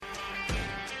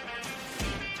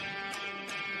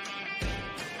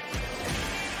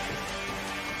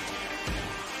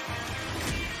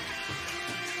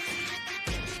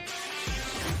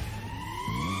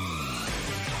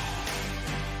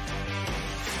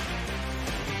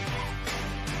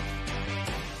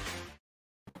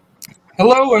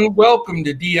Hello and welcome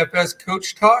to DFS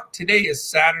Coach Talk. Today is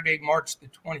Saturday, March the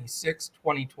 26th,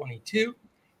 2022.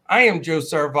 I am Joe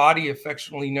Sarvati,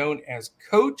 affectionately known as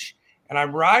Coach, and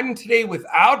I'm riding today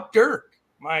without Dirk,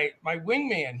 my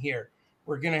wingman here.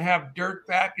 We're going to have Dirk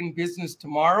back in business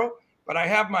tomorrow, but I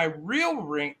have my real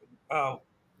wingman,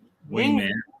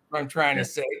 I'm trying to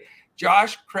say,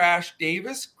 Josh Crash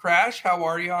Davis. Crash, how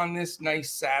are you on this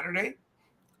nice Saturday?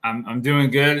 I'm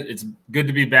doing good. It's good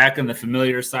to be back on the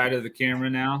familiar side of the camera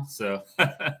now. So,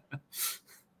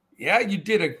 yeah, you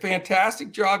did a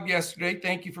fantastic job yesterday.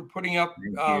 Thank you for putting up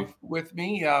with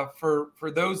me.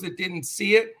 For those that didn't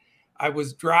see it, I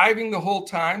was driving the whole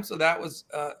time, so that was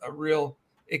a real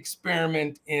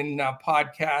experiment in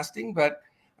podcasting. But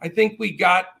I think we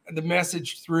got the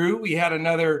message through. We had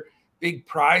another big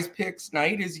Prize Picks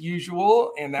night as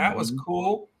usual, and that was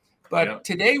cool. But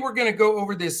today we're going to go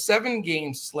over this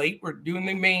 7-game slate. We're doing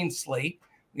the main slate.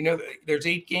 We know that there's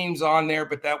 8 games on there,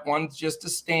 but that one's just a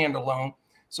standalone.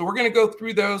 So we're going to go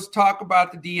through those, talk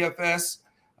about the DFS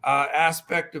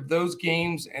aspect of those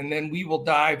games, and then we will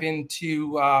dive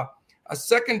into a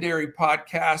secondary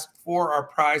podcast for our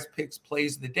Prize Picks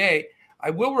Plays of the Day. I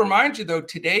will remind you, though,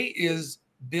 today is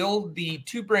build the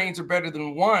 2 brains are better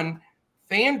than 1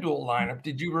 FanDuel lineup.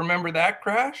 Did you remember that,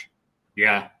 Crash?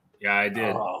 Yeah, I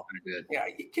did. I did. Yeah,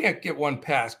 you can't get one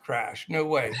past Crash. No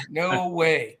way. No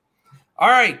way.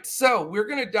 All right, so we're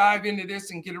going to dive into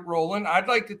this and get it rolling. I'd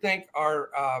like to thank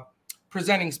our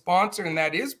presenting sponsor, and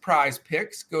that is Prize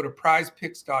Picks. Go to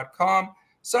prizepicks.com,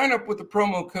 sign up with the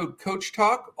promo code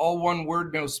CoachTalk, all one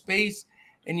word, no space,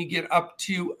 and you get up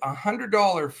to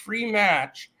 $100 free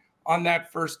match on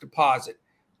that first deposit.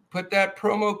 Put that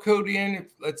promo code in.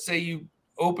 If, let's say you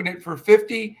open it for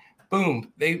 $50,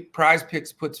 boom, Prize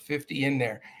Picks puts 50 in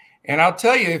there. And I'll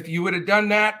tell you, if you would have done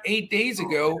that 8 days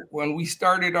ago when we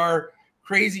started our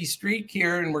crazy streak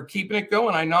here and we're keeping it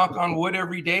going, I knock on wood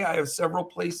every day. I have several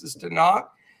places to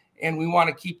knock, and we want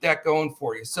to keep that going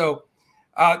for you. So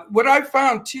what I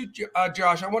found too,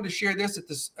 Josh, I wanted to share this at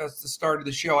the start of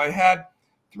the show. I had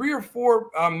 3 or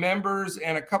 4 members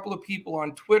and a couple of people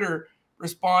on Twitter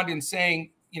respond and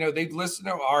saying, they've listened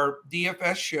to our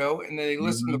DFS show and they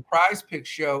listen to the Prize Picks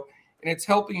show, and it's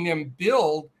helping them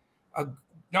build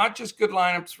not just good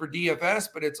lineups for DFS,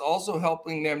 but it's also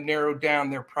helping them narrow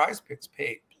down their Prize Picks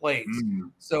plays.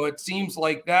 So it seems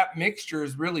like that mixture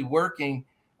is really working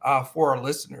for our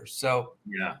listeners. So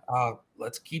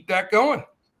let's keep that going.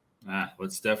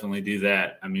 Let's definitely do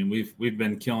that. I mean, we've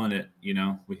been killing it.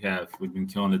 We've been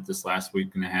killing it this last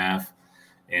week and a half,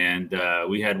 and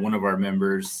we had one of our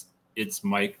members. It's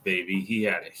Mike Baby. He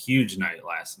had a huge night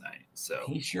last night. So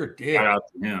he sure did. Shout out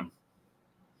to him.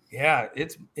 Yeah,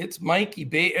 it's Mikey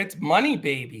Baby. It's Money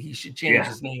Baby. He should change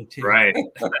his name too. Right.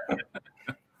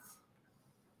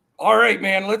 All right,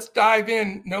 man. Let's dive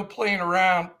in. No playing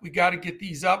around. We got to get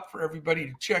these up for everybody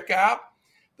to check out.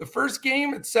 The first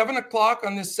game at 7:00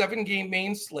 on this 7-game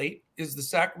main slate is the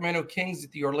Sacramento Kings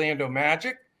at the Orlando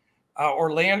Magic.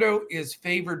 Orlando is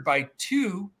favored by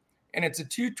 2, and it's a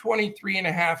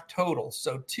 223.5 total.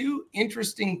 So 2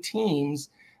 interesting teams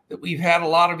that we've had a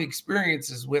lot of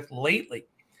experiences with lately.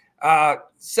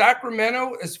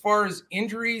 Sacramento, as far as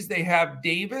injuries, they have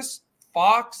Davis,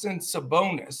 Fox, and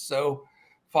Sabonis. So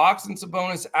Fox and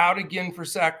Sabonis out again for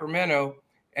Sacramento.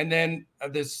 And then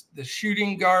the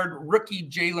shooting guard, rookie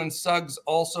Jalen Suggs,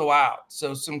 also out.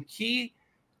 So some key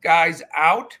guys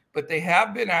out, but they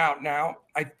have been out now.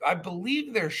 I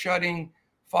believe they're shutting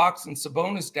Fox and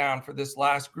Sabonis down for this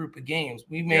last group of games.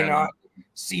 We may not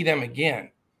see them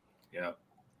again. Yeah.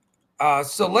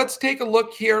 So let's take a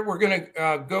look here. We're going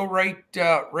to go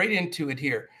right into it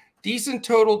here. Decent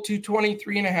total,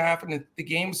 223.5, and the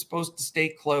game's supposed to stay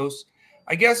close.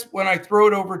 I guess when I throw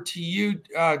it over to you,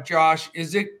 Josh,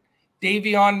 is it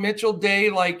Davion Mitchell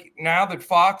day? Like now that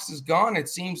Fox is gone, it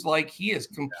seems like he has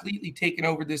completely taken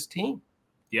over this team.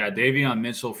 Yeah, Davion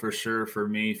Mitchell for sure for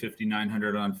me,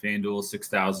 5,900 on FanDuel,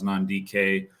 6,000 on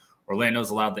DK. Orlando's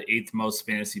allowed the 8th most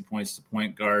fantasy points to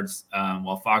point guards.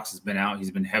 While Fox has been out,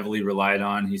 he's been heavily relied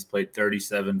on. He's played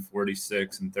 37,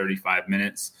 46, and 35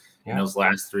 minutes in those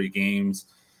last 3 games.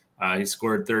 He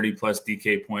scored 30-plus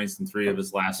DK points in 3 of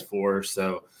his last 4.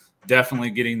 So definitely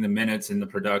getting the minutes and the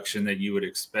production that you would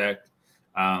expect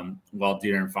while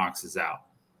De'Aaron Fox is out.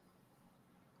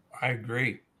 I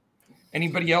agree.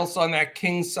 Anybody else on that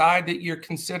Kings side that you're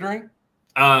considering?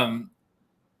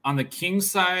 On the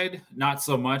Kings side, not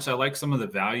so much. I like some of the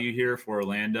value here for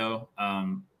Orlando.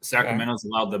 Sacramento's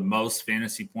allowed the most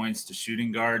fantasy points to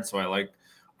shooting guard, so I like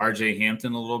RJ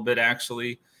Hampton a little bit,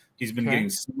 actually. He's been getting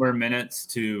similar minutes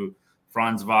to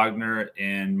Franz Wagner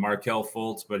and Markel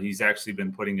Fultz, but he's actually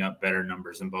been putting up better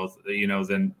numbers than both,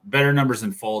 better numbers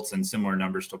than Fultz and similar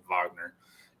numbers to Wagner.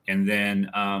 And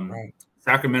then Right.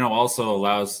 Sacramento also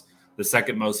allows the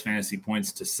second most fantasy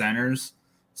points to centers.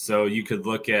 So you could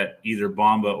look at either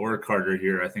Bamba or Carter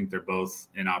here. I think they're both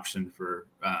an option for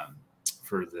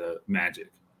the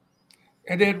Magic.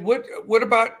 And then what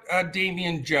about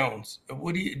Damian Jones?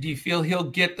 Do you feel he'll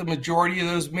get the majority of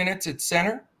those minutes at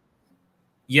center?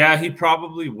 Yeah, he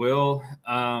probably will.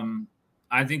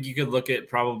 I think you could look at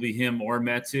probably him or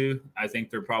Metu. I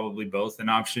think they're probably both an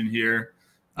option here.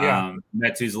 Yeah.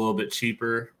 Metu's a little bit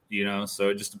cheaper, so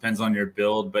it just depends on your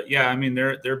build. But yeah, I mean,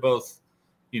 they're both,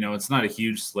 it's not a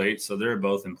huge slate, so they're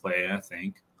both in play, I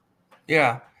think.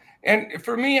 Yeah. And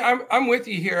for me, I'm with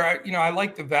you here. I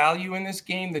like the value in this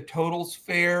game. The total's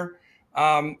fair.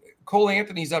 Cole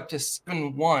Anthony's up to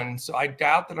 7-1, so I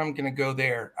doubt that I'm going to go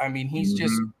there. I mean, he's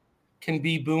just can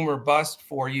be boom or bust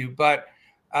for you. But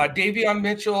Davion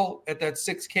Mitchell at that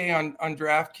 6K on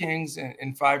DraftKings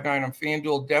and 5.9 on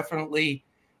FanDuel definitely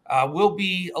will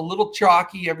be a little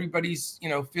chalky. Everybody's,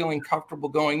 feeling comfortable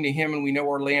going to him, and we know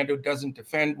Orlando doesn't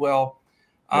defend well.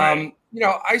 Right.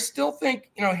 I still think,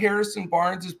 Harrison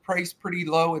Barnes is priced pretty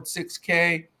low at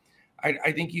 6K.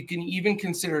 I think you can even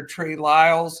consider Trey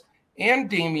Lyles and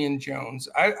Damian Jones.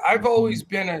 I've always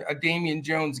been a Damian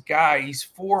Jones guy. He's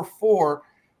 4-4,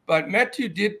 but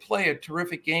Metu did play a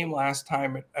terrific game last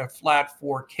time at a flat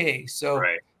 4K. So,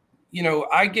 right.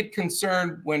 I get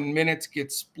concerned when minutes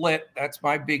get split. That's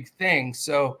my big thing.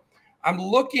 So I'm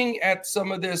looking at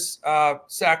some of this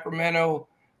Sacramento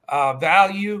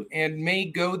value and may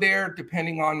go there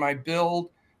depending on my build,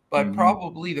 but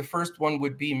probably the first one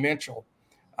would be Mitchell.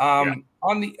 On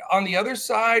the other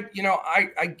side,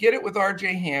 I get it with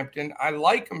RJ Hampton. I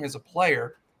like him as a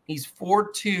player. He's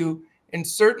 4-2 and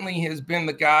certainly has been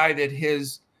the guy that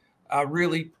has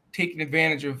really taken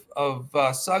advantage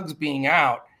of Suggs being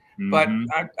out. But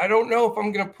I don't know if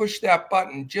I'm going to push that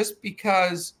button just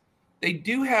because they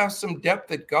do have some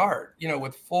depth at guard,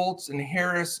 with Fultz and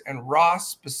Harris and Ross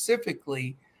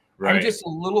specifically. Right. I'm just a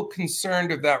little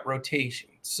concerned of that rotation.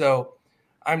 So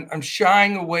I'm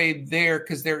shying away there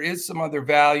because there is some other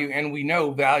value, and we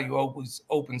know value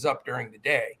opens up during the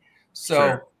day.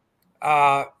 So,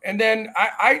 and then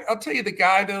I'll tell you the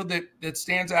guy, though, that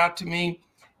stands out to me,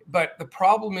 but the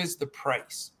problem is the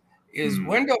price.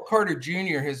 Wendell Carter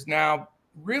Jr. has now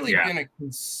really been a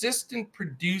consistent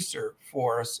producer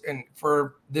for us and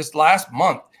for this last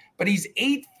month, but he's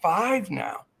 8.5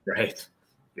 now. Right.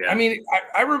 Yeah. I mean,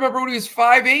 I remember when he was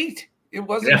 5'8". It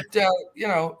wasn't,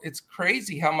 it's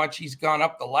crazy how much he's gone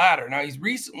up the ladder. Now he's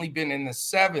recently been in the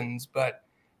 7s, but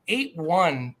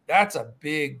 8.1, that's a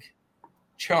big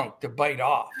chunk to bite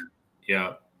off.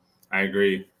 Yeah, I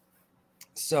agree.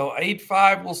 So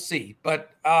 8.5, we'll see.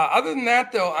 But other than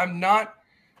that, though, I'm not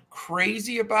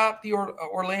crazy about the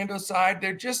Orlando side.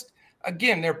 They're just,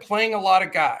 again, they're playing a lot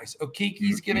of guys.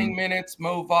 Okiki's getting minutes.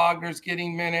 Mo Wagner's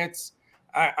getting minutes.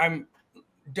 I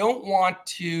don't want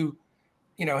to,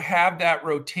 have that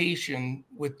rotation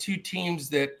with two teams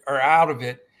that are out of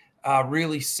it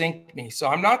really sink me. So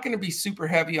I'm not going to be super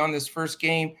heavy on this first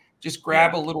game. Just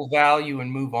grab a little value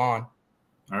and move on.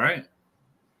 All right.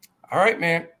 All right,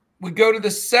 man. We go to the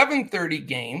 7:30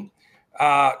 game.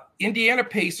 Indiana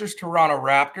Pacers, Toronto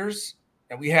Raptors.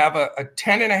 And we have a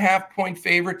 10.5-point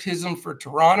favoritism for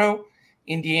Toronto.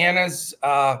 Indiana's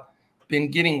been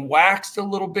getting waxed a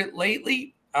little bit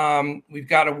lately. We've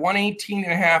got a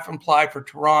 118.5 implied for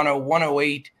Toronto,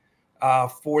 108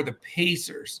 for the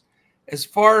Pacers. As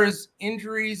far as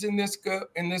injuries in this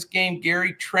game,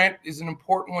 Gary Trent is an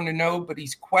important one to know, but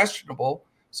he's questionable.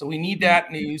 So we need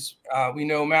that news. We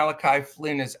know Malachi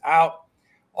Flynn is out.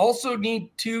 Also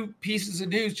need two pieces of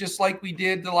news, just like we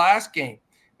did the last game.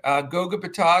 Goga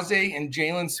Bitadze and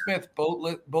Jalen Smith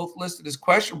both listed as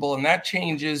questionable, and that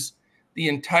changes the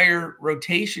entire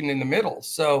rotation in the middle.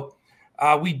 So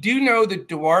we do know that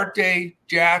Duarte,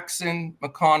 Jackson,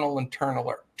 McConnell, and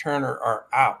Turner are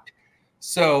out.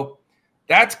 So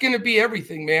that's going to be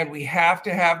everything, man. We have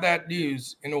to have that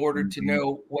news in order to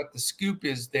know what the scoop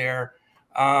is there.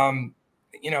 How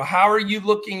are you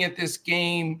looking at this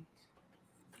game,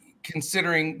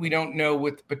 considering we don't know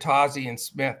with Bitadze and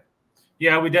Smith?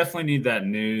 Yeah, we definitely need that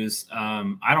news.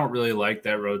 I don't really like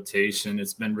that rotation.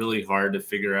 It's been really hard to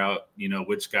figure out,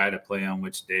 which guy to play on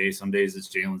which day. Some days it's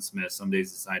Jalen Smith. Some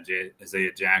days it's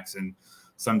Isaiah Jackson.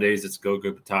 Some days it's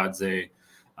Goga Bitadze.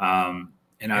 And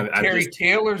Terry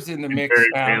Taylor's in the mix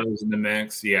now. Terry Taylor's in the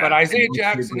mix, yeah. But Isaiah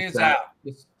Jackson is out.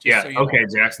 So okay,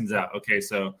 Jackson's out. Okay,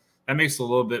 so that makes it a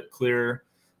little bit clearer.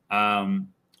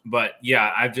 But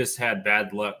yeah, I've just had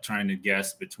bad luck trying to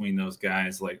guess between those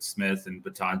guys like Smith and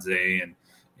Batadze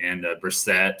and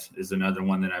Brissett is another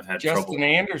one that I've had trouble. Justin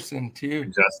Anderson too.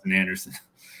 And Justin Anderson.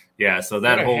 Yeah, so What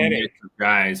that a whole headache. mix of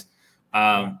guys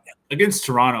against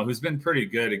Toronto, who's been pretty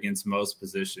good against most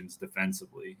positions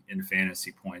defensively in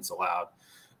fantasy points allowed.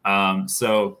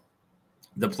 So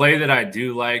the play that I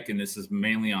do like, and this is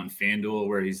mainly on FanDuel,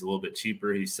 where he's a little bit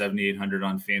cheaper. He's 7,800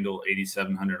 on FanDuel,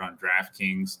 8,700 on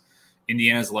DraftKings.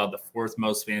 Indiana's allowed the fourth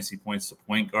most fantasy points to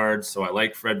point guards, so I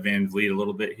like Fred VanVleet a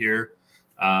little bit here.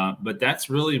 But that's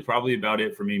really probably about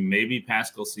it for me. Maybe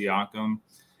Pascal Siakam,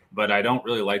 but I don't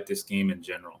really like this game in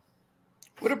general.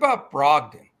 What about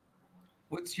Brogdon?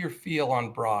 What's your feel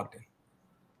on Brogdon?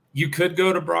 You could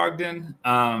go to Brogdon.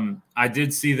 I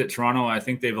did see that Toronto, I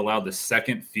think they've allowed the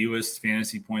second fewest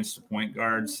fantasy points to point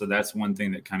guards. So that's one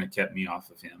thing that kind of kept me off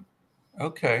of him.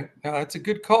 Okay. No, that's a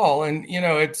good call. And,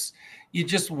 you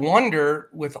just wonder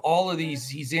with all of these,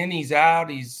 he's in, he's out,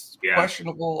 he's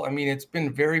questionable. I mean, it's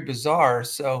been very bizarre.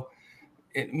 So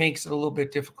it makes it a little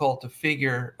bit difficult to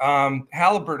figure.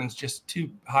 Halliburton's just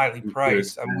too highly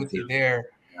priced. I'm with you there.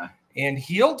 Yeah. And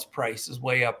Hield's price is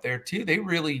way up there too. They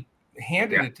really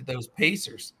handed it to those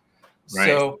Pacers. Right.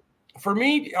 So for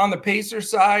me on the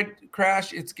Pacers side,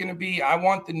 Crash, it's going to be, I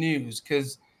want the news,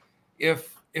 because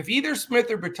if either Smith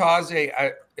or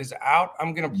Batadze is out,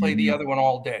 I'm going to play the other one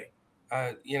all day.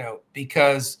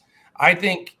 Because I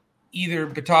think either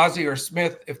Batadze or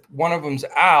Smith, if one of them's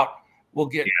out, will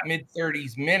get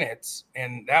mid-30s minutes,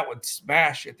 and that would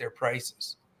smash at their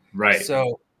prices. Right.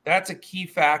 So that's a key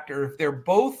factor. If they're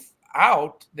both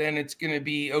out, then it's going to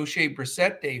be O'Shea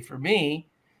Brissett day for me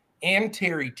and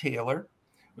Terry Taylor.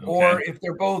 Okay. Or if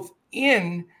they're both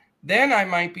in, then I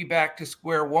might be back to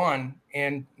square one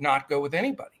and not go with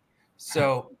anybody.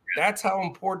 So that's how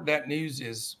important that news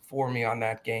is for me on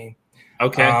that game.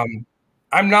 Okay.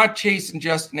 I'm not chasing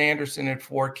Justin Anderson at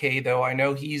 4K, though. I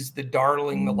know he's the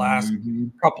darling the last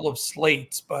couple of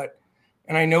slates,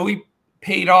 and I know he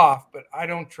paid off, but I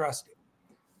don't trust it.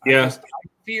 I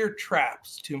fear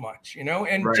traps too much, and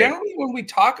generally when we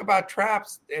talk about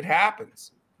traps, it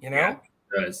happens, Yeah, it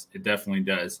does. It definitely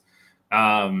does.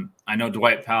 I know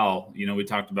Dwight Powell, we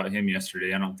talked about him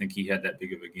yesterday. I don't think he had that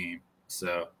big of a game.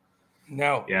 So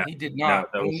no, he did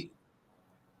not.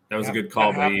 That was a good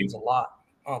call. That happens a lot.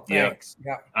 Oh, thanks.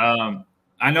 Yeah.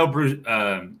 I know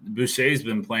Boucher's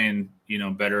been playing,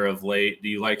 better of late. Do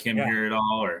you like him here at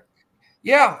all, or?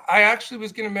 Yeah, I actually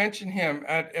was going to mention him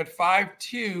at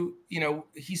 5'2".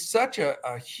 He's such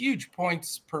a huge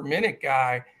points per minute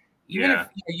guy. Even if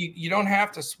you don't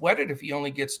have to sweat it if he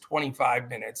only gets 25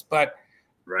 minutes, but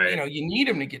you need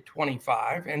him to get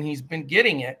 25, and he's been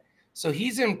getting it. So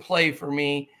he's in play for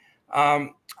me. I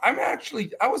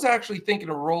was actually thinking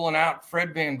of rolling out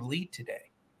Fred VanVleet today.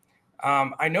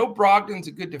 I know Brogdon's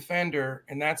a good defender,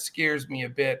 and that scares me a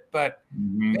bit. But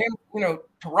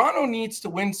Toronto needs to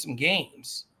win some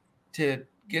games to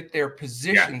get their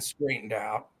position straightened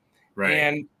out. Right.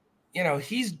 And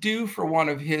he's due for one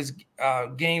of his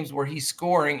games where he's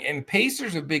scoring. And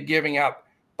Pacers have been giving up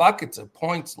buckets of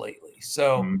points lately.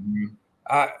 So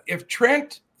if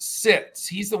Trent sits,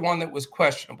 he's the one that was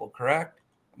questionable, correct?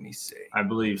 Let me see. I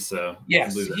believe so.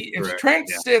 Yes. If Trent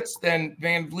sits, then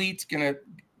VanVleet's going to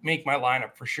make my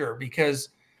lineup for sure, because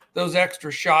those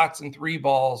extra shots and three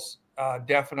balls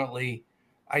definitely,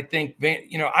 I think,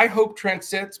 I hope Trent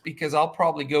sits, because I'll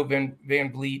probably go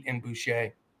VanVleet and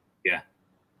Boucher. Yeah.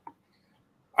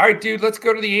 All right, dude, let's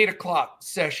go to the 8 o'clock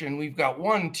session. We've got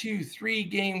 1, 2, 3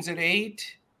 games at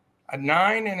 8, a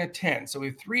 9, and a 10. So we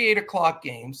have 3 8 o'clock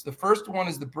games. The first one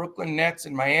is the Brooklyn Nets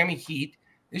and Miami Heat.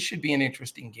 This should be an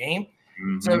interesting game.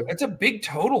 So it's a big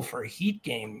total for a Heat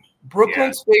game.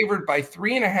 Brooklyn's favored by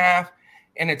 3.5,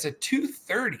 and it's a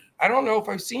 230. I don't know if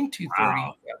I've seen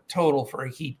 230 total for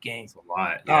a Heat game. That's a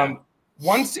lot. Yeah.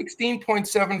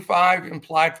 116.75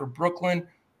 implied for Brooklyn,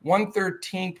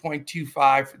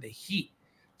 113.25 for the Heat.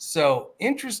 So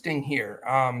interesting here.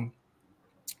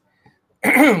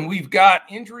 We've got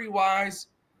injury-wise,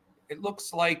 it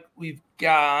looks like we've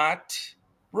got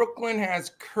Brooklyn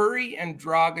has Curry and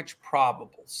Dragic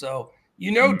probable. So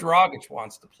Dragic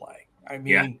wants to play. I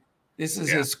mean, this is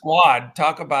his squad.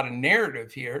 Talk about a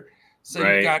narrative here. So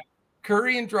you've got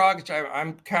Curry and Dragic,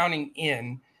 I'm counting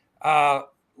in.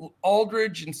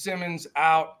 Aldridge and Simmons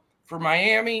out. For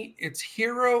Miami, it's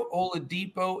Hero,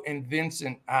 Oladipo, and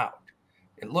Vincent out.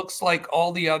 It looks like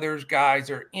all the other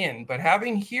guys are in, but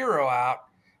having Hero out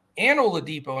and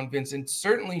Oladipo and Vincent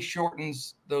certainly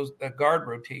shortens the guard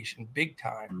rotation big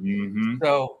time.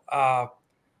 So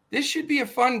this should be a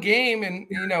fun game. And,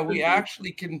 we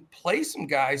actually can play some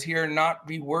guys here and not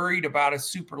be worried about a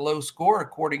super low score,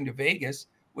 according to Vegas.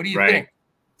 What do you think?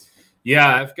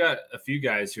 Yeah, I've got a few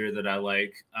guys here that I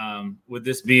like. With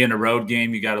this being a road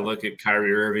game, you got to look at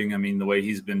Kyrie Irving. I mean, the way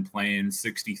he's been playing,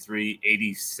 63,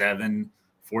 87,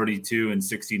 42, and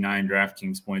 69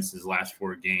 DraftKings points his last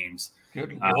 4 games.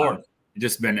 Good Lord.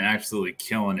 Just been absolutely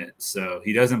killing it. So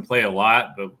he doesn't play a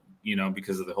lot, but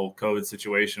because of the whole COVID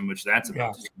situation, which that's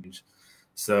about to change.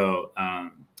 So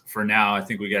for now, I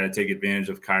think we got to take advantage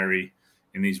of Kyrie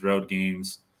in these road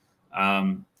games.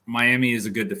 Miami is a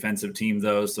good defensive team,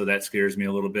 though, so that scares me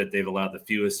a little bit. They've allowed the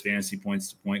fewest fantasy points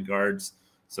to point guards,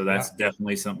 so that's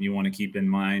definitely something you want to keep in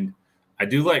mind. I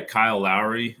do like Kyle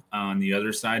Lowry on the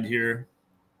other side here.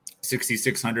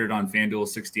 6,600 on FanDuel,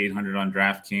 6,800 on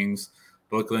DraftKings.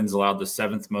 Brooklyn's allowed the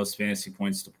 7th most fantasy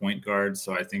points to point guard,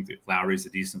 so I think that Lowry's a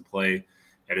decent play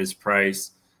at his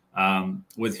price.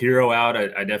 With Hero out,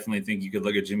 I definitely think you could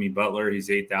look at Jimmy Butler. He's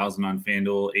 8,000 on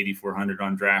FanDuel, 8,400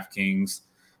 on DraftKings.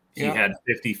 He had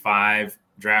 55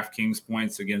 DraftKings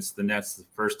points against the Nets the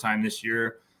first time this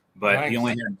year, but he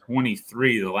only had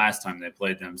 23 the last time they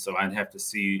played them. So I'd have to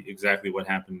see exactly what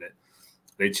happened, that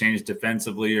they changed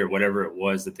defensively or whatever it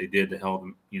was that they did to help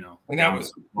them, And that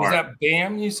was that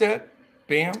Bam, you said?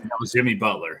 Bam? That was Jimmy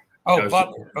Butler. Oh,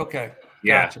 Butler. Okay.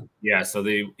 Yeah. Gotcha. Yeah. So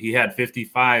he had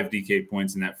 55 DK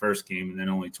points in that first game and then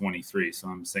only 23. So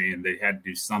I'm saying they had to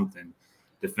do something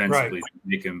defensively to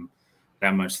make him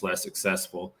that much less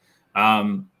successful.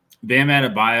 Bam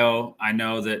Adebayo, I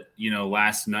know that,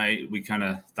 last night we kind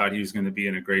of thought he was going to be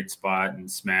in a great spot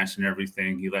and smash and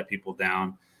everything. He let people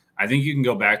down. I think you can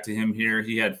go back to him here.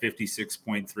 He had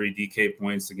 56.3 DK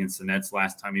points against the Nets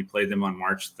last time he played them on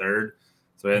March 3rd.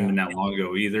 So it hasn't been that long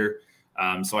ago either.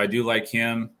 So I do like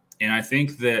him. And I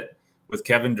think that with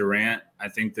Kevin Durant, I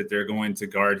think that they're going to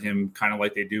guard him kind of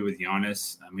like they do with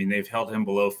Giannis. I mean, they've held him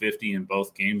below 50 in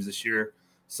both games this year.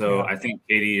 So I think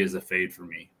KD is a fade for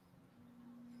me.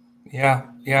 Yeah.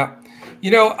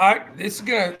 This is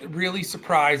going to really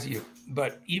surprise you.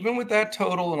 But even with that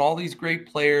total and all these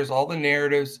great players, all the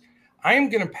narratives, I am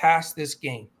going to pass this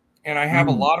game. And I have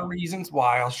a lot of reasons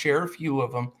why. I'll share a few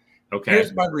of them. Okay.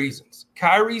 Here's my reasons.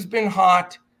 Kyrie's been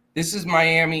hot. This is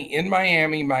Miami. In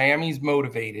Miami, Miami's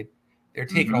motivated. They're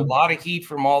taking a lot of heat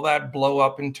from all that blow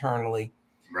up internally.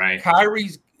 Right.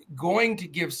 Kyrie's going to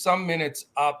give some minutes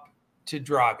up to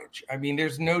Dragic. I mean,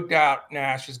 there's no doubt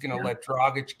Nash is going to let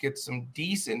Dragic get some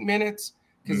decent minutes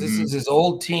because this is his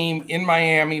old team in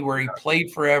Miami where he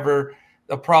played forever.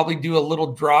 They'll probably do a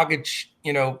little Dragic,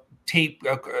 tape,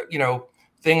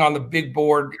 thing on the big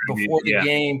board before the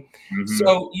game.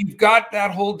 So you've got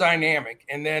that whole dynamic.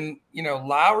 And then,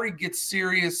 Lowry gets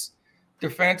serious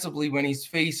defensively when he's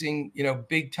facing,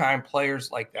 big time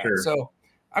players like that. Sure. So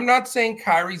I'm not saying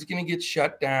Kyrie's going to get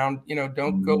shut down,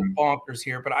 don't go bonkers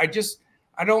here, but I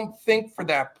don't think for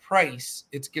that price,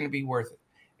 it's going to be worth it.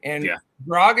 And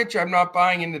Dragic, I'm not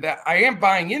buying into that. I am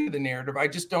buying into the narrative. I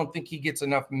just don't think he gets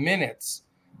enough minutes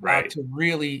to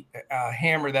really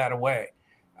hammer that away.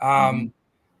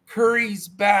 Curry's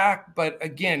back, but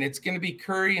again, it's going to be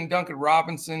Curry and Duncan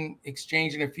Robinson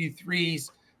exchanging a few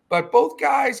threes, but both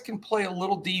guys can play a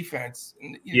little defense.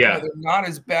 They're not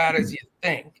as bad as you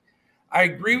think. I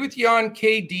agree with you on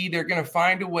KD. They're going to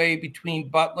find a way between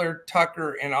Butler,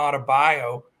 Tucker, and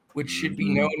Adebayo, which should be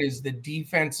known as the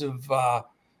defensive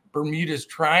Bermuda's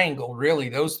Triangle, really,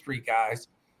 those 3 guys.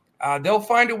 They'll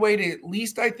find a way to at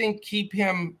least, I think, keep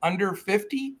him under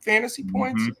 50 fantasy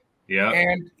points. Yeah.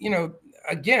 And,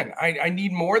 again, I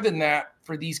need more than that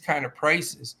for these kind of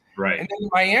prices. Right. And then the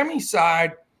Miami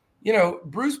side,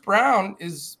 Bruce Brown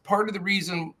is part of the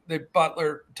reason that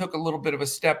Butler took a little bit of a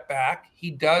step back.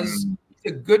 He does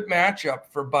a good matchup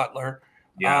for Butler.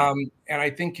 And I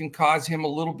think can cause him a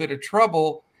little bit of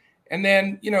trouble. And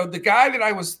then, the guy that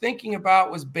I was thinking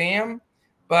about was Bam,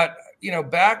 but,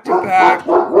 back to back,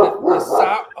 we've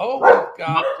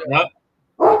got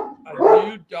a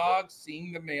new dog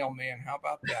seeing the mailman. How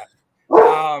about that?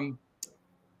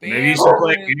 Maybe you should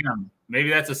play Bam. Maybe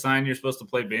that's a sign you're supposed to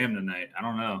play Bam tonight. I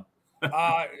don't know.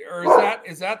 Or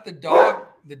is that the dog?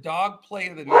 The dog play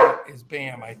of the night is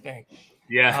Bam, I think.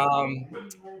 Yeah.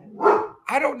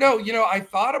 I don't know. I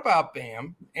thought about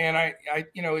Bam, and I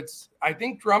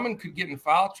think Drummond could get in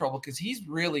foul trouble because he's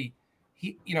really,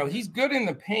 he's good in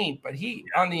the paint, but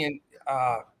on the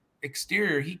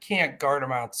exterior, he can't guard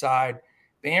him outside.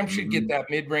 Bam should get that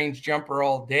mid-range jumper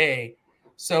all day.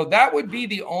 So that would be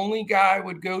the only guy I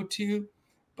would go to,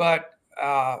 but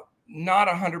not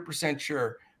 100%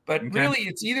 sure. But really,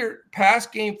 it's either pass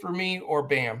game for me or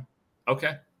Bam.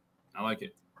 Okay. I like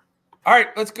it. All right,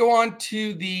 let's go on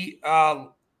to the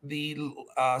the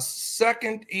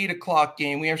second 8:00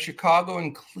 game, we have Chicago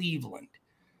and Cleveland.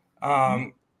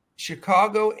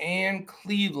 Chicago and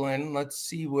Cleveland. Let's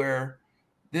see where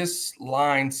this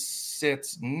line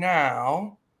sits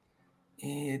now.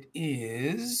 It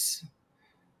is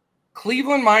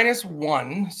Cleveland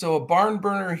 -1. So a barn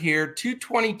burner here,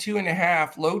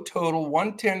 222.5, low total,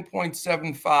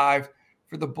 110.75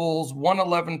 for the Bulls,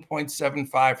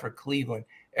 111.75 for Cleveland.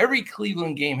 Every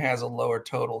Cleveland game has a lower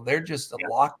total. They're just a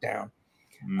lockdown.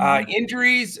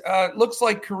 Injuries, looks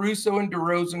like Caruso and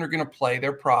DeRozan are going to play.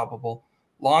 They're probable.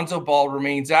 Lonzo Ball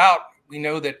remains out. We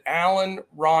know that Allen,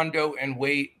 Rondo, and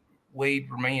Wade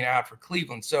remain out for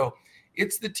Cleveland. So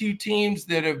it's the two teams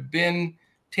that have been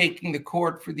taking the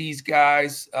court for these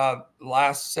guys the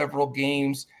last several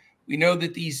games. We know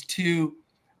that these two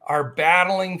are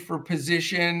battling for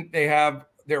position.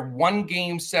 They're one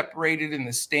game separated in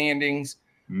the standings.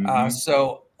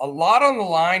 So a lot on the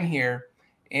line here.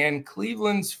 And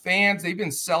Cleveland's fans, they've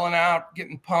been selling out,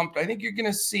 getting pumped. I think you're going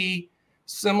to see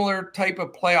similar type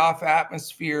of playoff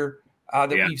atmosphere that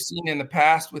we've seen in the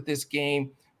past with this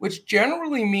game, which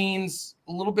generally means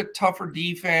a little bit tougher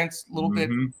defense, a little bit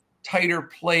tighter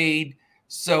played.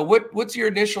 So what's your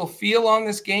initial feel on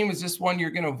this game? Is this one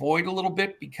you're going to avoid a little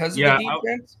bit because of the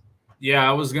defense?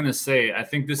 I was going to say, I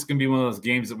think this can be one of those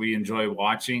games that we enjoy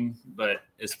watching, but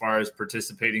as far as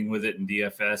participating with it in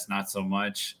DFS, not so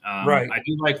much. Right. I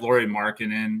do like Lauri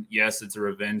Markkanen. Yes, it's a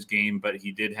revenge game, but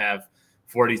he did have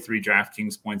 43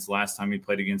 DraftKings points last time he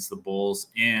played against the Bulls.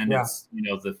 And it's,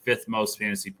 the fifth most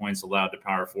fantasy points allowed to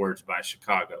power forwards by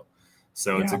Chicago.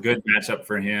 So it's a good matchup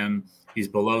for him. He's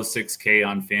below 6K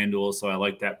on FanDuel, so I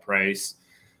like that price.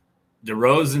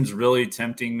 DeRozan's really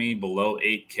tempting me below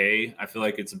 8K. I feel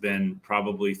like it's been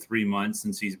probably 3 months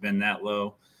since he's been that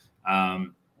low.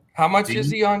 How much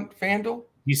is he on FanDuel?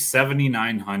 He's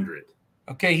 7,900.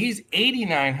 Okay, he's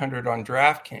 8,900 on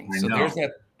DraftKings. So there's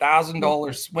that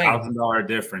 $1,000 swing. $1,000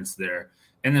 difference there.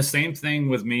 And the same thing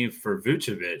with me for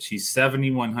Vucevic. He's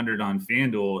 7,100 on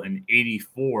FanDuel and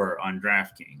 84 on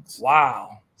DraftKings.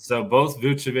 Wow. So both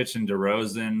Vucevic and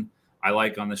DeRozan I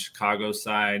like on the Chicago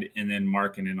side, and then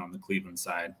Markkanen on the Cleveland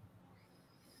side.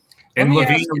 And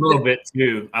LaVine a little bit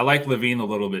too. I like LaVine a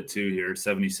little bit too here,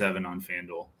 77 on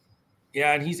FanDuel.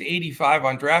 Yeah, and he's 85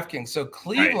 on DraftKings. So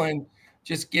Cleveland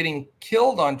just getting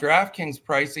killed on DraftKings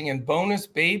pricing and bonus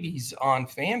babies on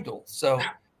FanDuel. So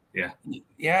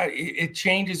it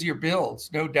changes your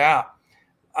builds, no doubt.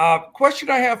 Question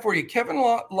I have for you. Kevin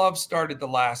Love started the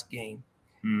last game,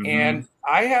 and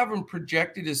I have him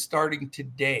projected as starting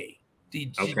today.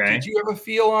 Did you have a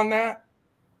feel on that?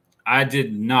 I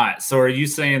did not. So are you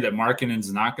saying that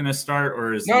Markkanen's not going to start,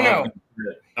 or is no?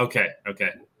 Okay.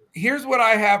 Here's what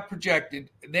I have projected.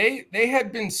 They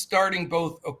had been starting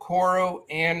both Okoro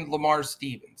and Lamar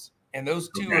Stevens, and those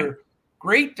two are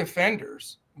great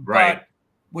defenders. Right. But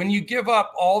when you give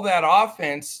up all that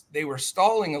offense, they were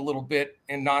stalling a little bit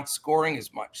and not scoring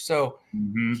as much. So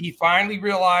he finally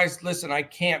realized, listen, I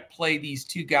can't play these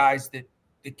two guys that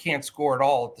can't score at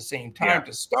all at the same time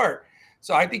to start.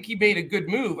 So I think he made a good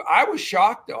move. I was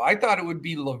shocked, though. I thought it would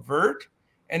be LeVert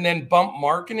and then bump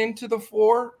Markkanen to the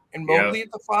 4 and Mobley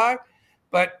at the 5.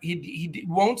 But he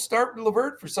won't start with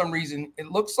LeVert for some reason.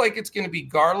 It looks like it's going to be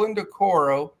Garland,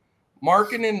 Okoro,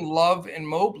 Markkanen, Love, and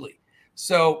Mobley.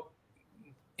 So,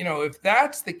 if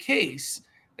that's the case,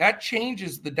 that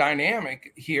changes the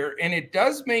dynamic here. And it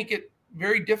does make it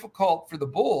very difficult for the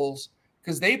Bulls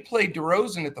because they play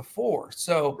DeRozan at the 4.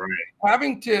 So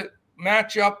having to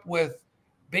match up with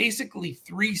basically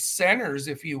 3 centers,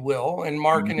 if you will, and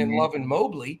Markkanen, Love, and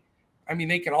Mobley, I mean,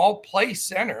 they can all play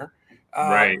center.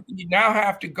 You now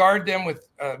have to guard them with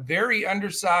very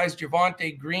undersized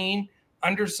Javonte Green,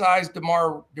 undersized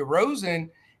DeMar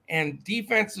DeRozan, and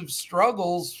defensive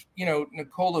struggles,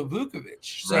 Nikola Vucevic.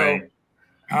 So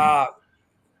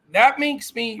that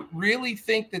makes me really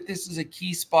think that this is a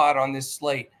key spot on this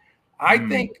slate. I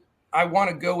think I want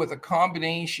to go with a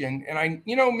combination, and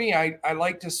I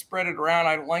like to spread it around.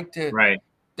 I don't like to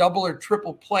double or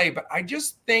triple play, but I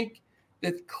just think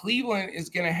that Cleveland is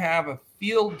going to have a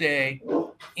field day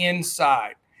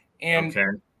inside. And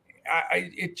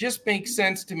it just makes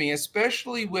sense to me,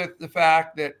 especially with the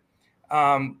fact that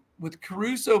with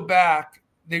Caruso back,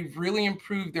 they've really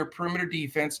improved their perimeter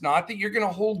defense. Not that you're going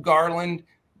to hold Garland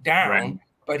down,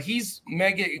 but he's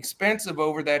mega expensive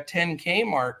over that 10K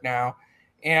mark now.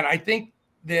 And I think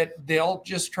that they'll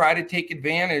just try to take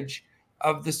advantage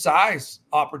of the size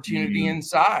opportunity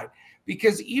inside.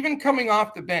 Because even coming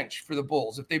off the bench for the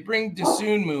Bulls, if they bring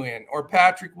Dosunmu in or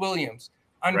Patrick Williams,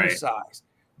 undersized.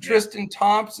 Tristan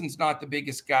Thompson's not the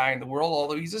biggest guy in the world,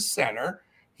 although he's a center.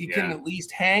 He can at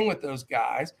least hang with those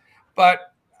guys.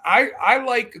 But I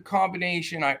like a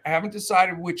combination. I haven't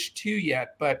decided which two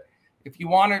yet, but if you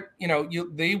want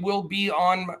to, they will be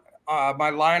on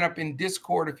my lineup in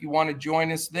Discord if you want to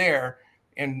join us there.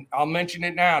 And I'll mention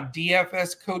it now,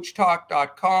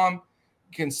 dfscoachtalk.com. You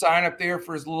can sign up there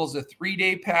for as little as a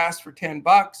 3-day pass for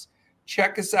 $10.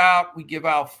 Check us out. We give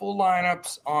out full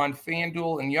lineups on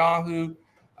FanDuel and Yahoo,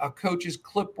 a coach's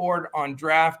clipboard on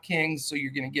DraftKings, so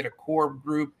you're going to get a core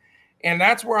group. And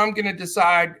that's where I'm going to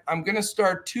decide. I'm going to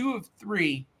start 2 of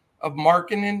 3 of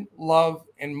Markkanen, Love,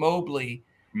 and Mobley.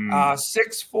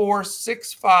 6'4",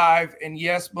 6'5", and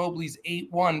yes, Mobley's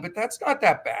 8'1", but that's not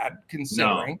that bad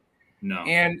considering. No.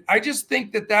 And I just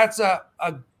think that that's a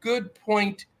good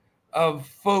point of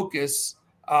focus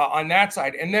on that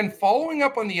side. And then following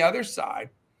up on the other side,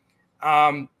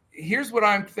 here's what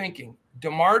I'm thinking.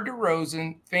 DeMar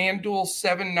DeRozan, FanDuel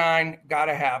 7-9, got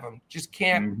to have him. Just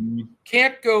can't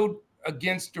go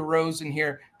against DeRozan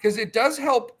here because it does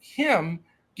help him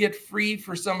get free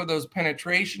for some of those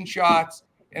penetration shots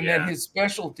and then his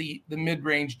specialty, the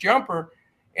mid-range jumper.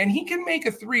 And he can make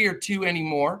a 3 or 2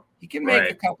 anymore. He can make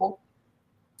a couple.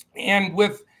 And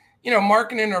with,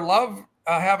 Markkanen or Love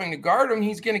having to guard him,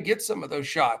 he's going to get some of those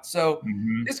shots. So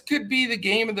this could be the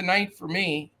game of the night for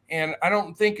me. And I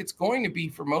don't think it's going to be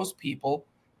for most people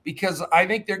because I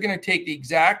think they're going to take the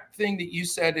exact thing that you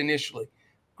said initially.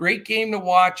 Great game to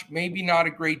watch, maybe not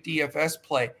a great DFS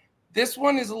play. This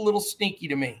one is a little sneaky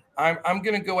to me. I'm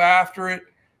going to go after it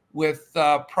with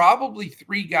probably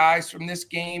 3 guys from this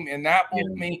game, and that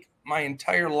will make my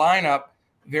entire lineup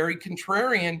very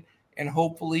contrarian and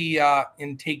hopefully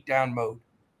in takedown mode.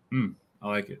 I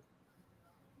like it.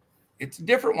 It's a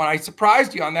different one. I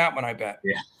surprised you on that one, I bet.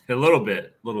 Yeah, a little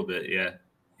bit, yeah.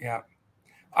 Yeah.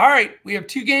 All right, we have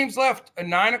 2 games left, a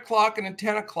 9 o'clock and a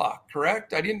 10 o'clock,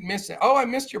 correct? I didn't miss it. Oh, I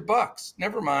missed your Bucks.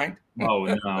 Never mind. Oh,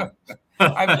 no.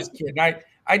 I'm just kidding.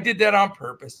 I did that on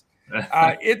purpose.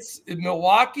 It's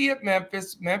Milwaukee at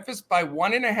Memphis. Memphis by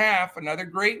 1.5, another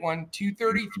great one,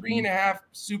 233.5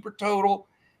 super total.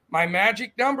 My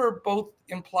magic number, both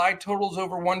implied totals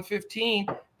over 115.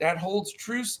 That holds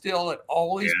true still. It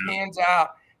always pans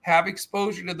out. Have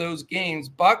exposure to those games.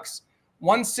 Bucks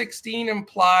 116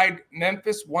 implied,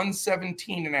 Memphis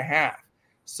 117.5.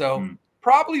 So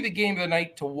probably the game of the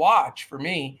night to watch for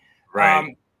me.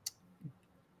 Right.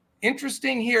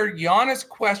 Interesting here, Giannis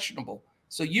questionable.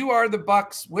 So you are the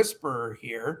Bucks whisperer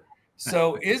here.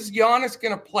 So is Giannis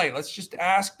going to play? Let's just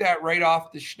ask that right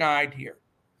off the schneid here.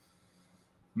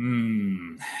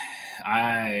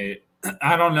 I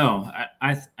don't know.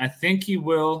 I think he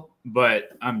will,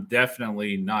 but I'm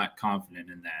definitely not confident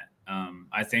in that.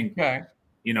 I think,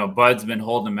 Bud's been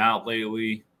holding him out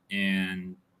lately,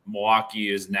 and Milwaukee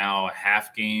is now a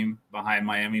half game behind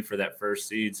Miami for that first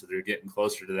seed, so they're getting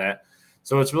closer to that.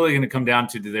 So it's really going to come down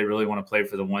to, do they really want to play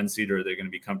for the 1 seed, or are they going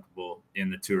to be comfortable in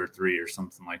the 2 or 3 or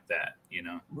something like that,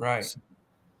 Right. So,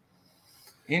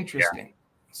 interesting. Yeah.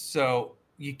 So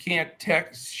you can't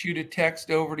shoot a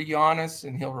text over to Giannis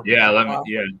and he'll reply.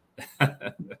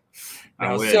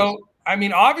 So,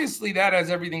 obviously that has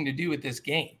everything to do with this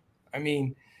game.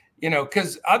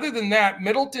 Because other than that,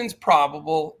 Middleton's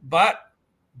probable, but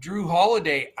Drew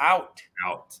Holiday out.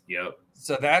 Yep.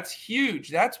 So that's huge.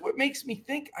 That's what makes me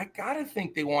think. I got to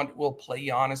think they will play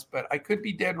Giannis, but I could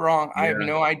be dead wrong. I have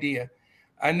no idea.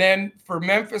 And then for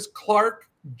Memphis, Clark,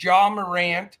 Ja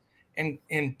Morant, and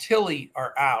Tilly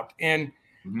are out. And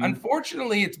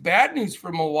unfortunately, it's bad news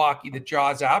for Milwaukee that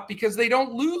Ja's out because they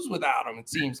don't lose without him, it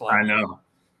seems like. I know.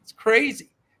 It's crazy.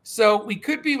 So we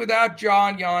could be without Ja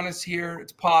and Giannis here.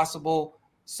 It's possible.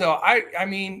 So,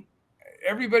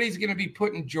 everybody's going to be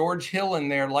putting George Hill in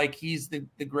there like he's the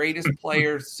greatest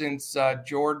player since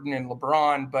Jordan and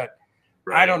LeBron. But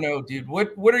I don't know, dude.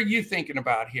 What are you thinking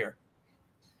about here?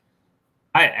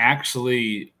 I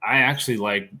actually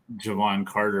like Javon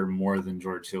Carter more than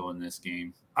George Hill in this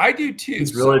game. I do too.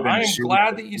 I'm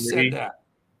glad that you said that.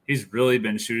 He's really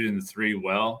been shooting the 3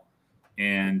 well.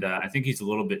 And I think he's a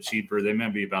little bit cheaper. They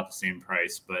might be about the same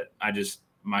price, but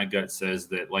my gut says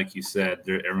that, like you said,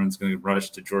 everyone's going to rush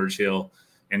to George Hill,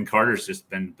 and Carter's just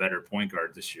been a better point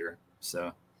guard this year.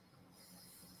 So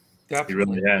definitely. He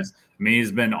really has.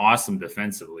 He's been awesome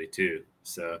defensively too.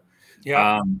 So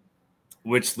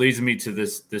which leads me to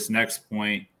this next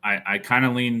point. I kind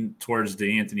of lean towards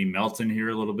DeAnthony Melton here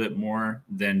a little bit more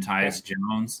than Tyus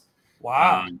Jones.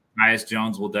 Wow. Tyus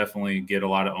Jones will definitely get a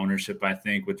lot of ownership, I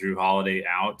think, with Drew Holiday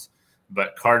out.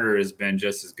 But Carter has been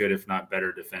just as good, if not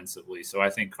better, defensively. So I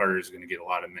think Carter is going to get a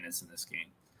lot of minutes in this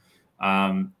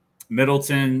game.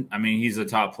 Middleton, he's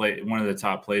one of the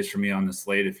top plays for me on the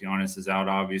slate if Giannis is out,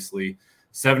 obviously.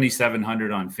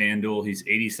 7,700 on FanDuel. He's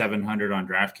 8,700 on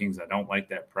DraftKings. I don't like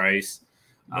that price.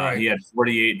 Right. He had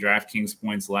 48 DraftKings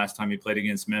points last time he played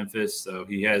against Memphis, so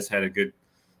he has had a good,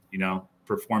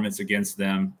 performance against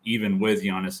them, even with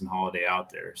Giannis and Holiday out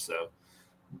there. So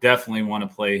definitely want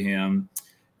to play him.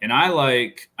 And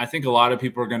I think a lot of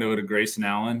people are going to go to Grayson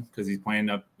Allen because he's playing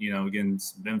up,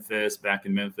 against Memphis, back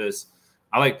in Memphis.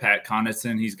 I like Pat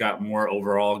Connaughton. He's got more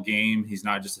overall game. He's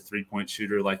not just a three-point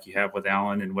shooter like you have with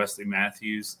Allen and Wesley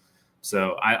Matthews.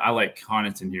 So I like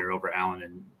Connaughton here over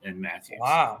Allen and Matthews.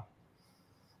 Wow.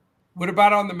 What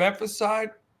about on the Memphis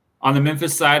side? On the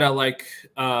Memphis side, I like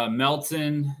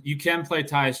Melton. You can play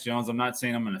Tyus Jones. I'm not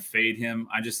saying I'm going to fade him.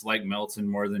 I just like Melton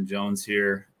more than Jones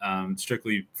here,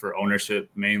 strictly for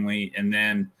ownership mainly. And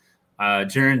then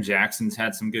Jaren Jackson's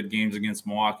had some good games against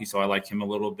Milwaukee, so I like him a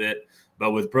little bit.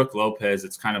 But with Brook Lopez,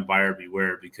 it's kind of buyer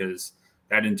beware because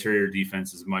that interior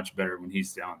defense is much better when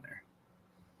he's down there.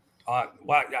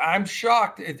 Well, I'm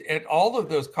shocked at all of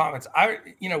those comments.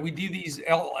 We do these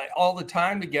all the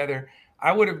time together.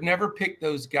 I would have never picked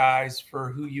those guys for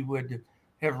who you would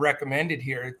have recommended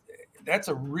here. That's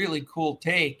a really cool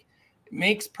take. It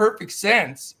makes perfect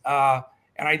sense. And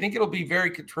I think it'll be very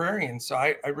contrarian. So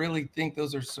I really think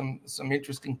those are some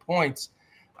interesting points.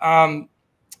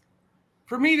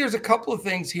 For me, there's a couple of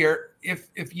things here.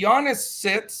 If Giannis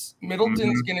sits,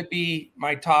 Middleton's going to be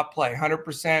my top play,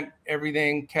 100%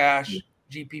 everything, cash,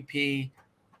 GPP,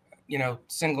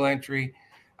 single entry.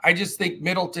 I just think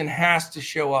Middleton has to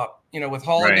show up. With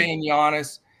Holiday and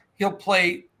Giannis, he'll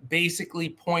play basically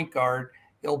point guard.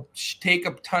 He'll take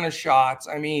a ton of shots.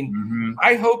 I mean,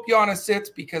 I hope Giannis sits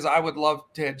because I would love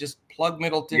to just plug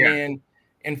Middleton in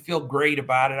and feel great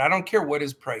about it. I don't care what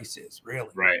his price is, really.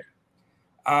 Right.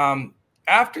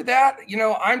 After that,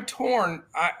 I'm torn.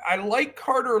 I like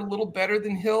Carter a little better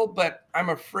than Hill, but I'm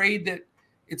afraid that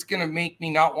it's going to make me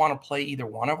not want to play either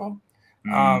one of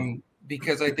them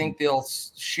because I think they'll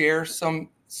share some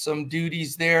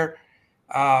duties there.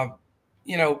 I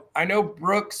know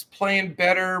Brooks playing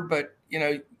better, but,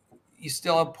 you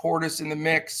still have Portis in the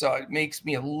mix, so it makes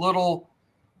me a little,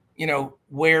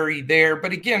 wary there.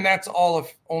 But again, that's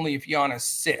only if Giannis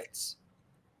sits.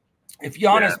 If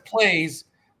Giannis plays,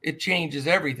 it changes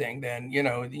everything. Then,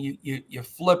 you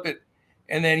flip it,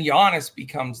 and then Giannis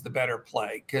becomes the better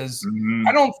play because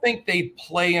I don't think they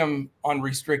play him on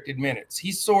restricted minutes.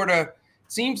 He's sort of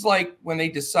seems like when they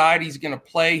decide he's going to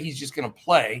play, he's just going to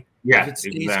play. Yeah, if it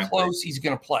stays close, he's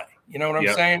going to play. You know what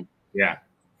I'm saying? Yeah.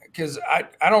 Because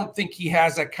I don't think he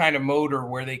has that kind of motor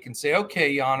where they can say,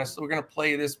 okay, Giannis, we're going to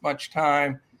play this much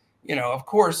time. Of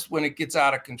course, when it gets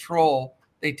out of control,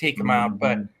 they take him out.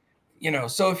 But,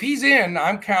 so if he's in,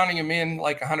 I'm counting him in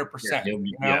like 100%.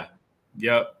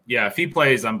 Yeah. If he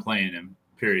plays, I'm playing him,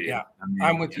 period. Yeah,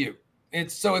 I'm with you.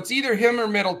 It's either him or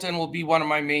Middleton will be one of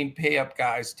my main pay up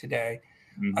guys today.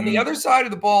 On the other side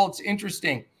of the ball, it's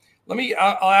interesting.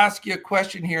 I'll ask you a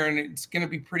question here, and it's going to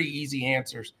be pretty easy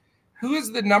answers. Who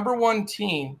is the number one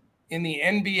team in the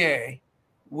NBA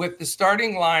with the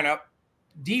starting lineup,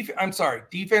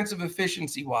 defensive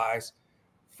efficiency wise,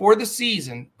 for the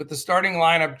season with the starting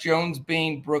lineup, Jones,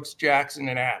 Bane, Brooks, Jackson,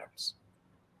 and Adams?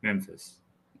 Memphis.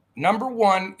 Number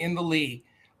one in the league.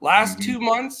 Last 2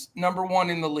 months, number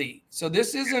one in the league. So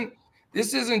this isn't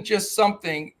just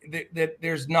something that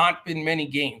there's not been many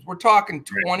games. We're talking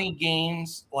 20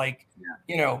 games, a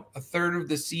third of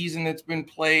the season that's been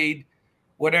played,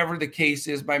 whatever the case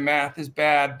is. My math is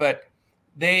bad, but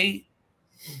they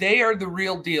are the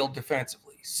real deal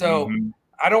defensively. So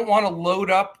I don't want to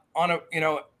load up on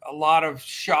a lot of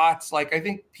shots. Like I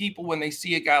think people, when they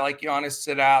see a guy like Giannis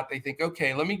sit out, they think,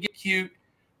 okay, let me get cute.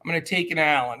 I'm going to take an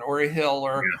Allen or a Hill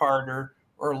or a Carter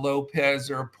or a Lopez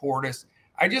or a Portis.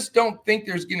 I just don't think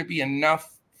there's going to be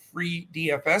enough free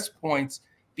DFS points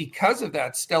because of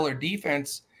that stellar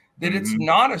defense that it's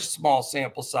not a small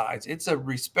sample size. It's a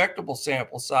respectable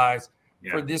sample size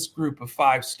for this group of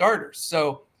 5 starters.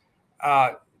 So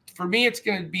for me, it's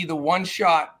going to be the one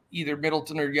shot, either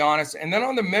Middleton or Giannis. And then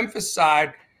on the Memphis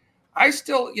side, I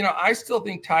still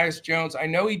think Tyus Jones, I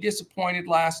know he disappointed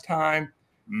last time,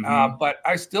 but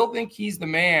I still think he's the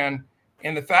man.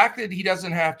 And the fact that he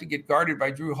doesn't have to get guarded by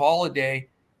Drew Holiday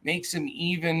makes him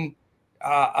even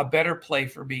a better play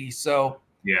for me. So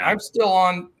I'm still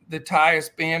on the Tyus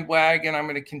bandwagon. I'm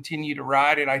going to continue to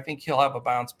ride it. I think he'll have a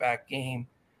bounce back game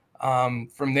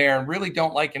from there, and really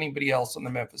don't like anybody else on the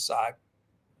Memphis side.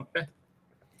 Okay.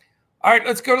 All right,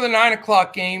 let's go to the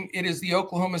 9:00 game. It is the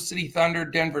Oklahoma City Thunder,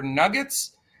 Denver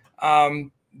Nuggets.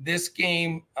 This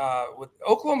game with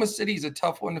Oklahoma City is a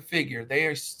tough one to figure. They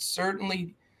are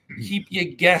certainly keep you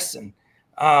guessing.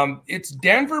 It's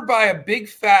Denver by a big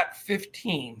fat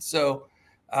 15. So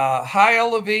High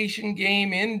elevation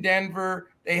game in Denver.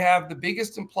 They have the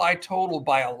biggest implied total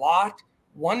by a lot,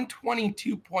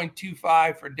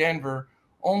 122.25 for Denver,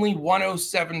 only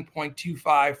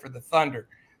 107.25 for the Thunder.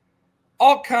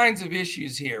 All kinds of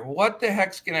issues here. What the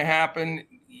heck's going to happen?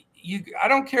 I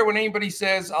don't care what anybody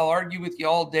says. I'll argue with you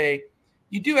all day.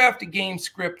 You do have to game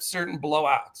script certain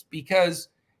blowouts, because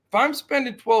if I'm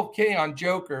spending $12K on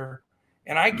Joker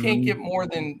and I can't get more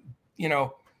than,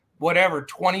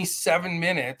 27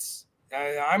 minutes,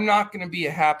 I'm not going to be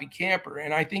a happy camper.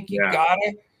 And I think you got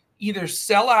to either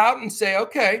sell out and say,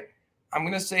 okay, I'm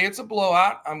going to say it's a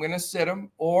blowout, I'm going to sit them,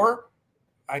 or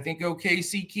I think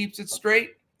OKC keeps it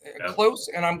straight, close,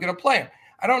 and I'm going to play them.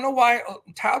 I don't know why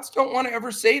touts don't want to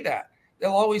ever say that.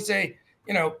 They'll always say,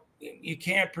 you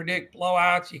can't predict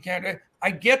blowouts. You can't. I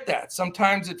get that.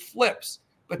 Sometimes it flips,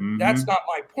 but that's not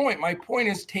my point. My point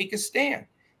is take a stand.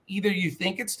 Either you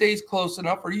think it stays close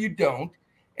enough or you don't.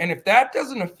 And if that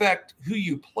doesn't affect who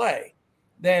you play,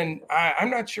 then I'm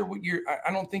not sure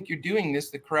I don't think you're doing this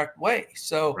the correct way.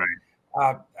 So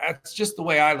that's just the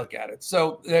way I look at it.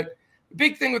 So the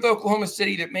big thing with Oklahoma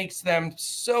City that makes them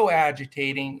so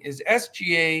agitating is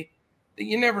SGA, that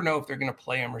you never know if they're going to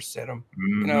play him or sit him.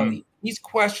 He's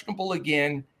questionable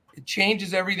again. It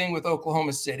changes everything with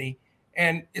Oklahoma City.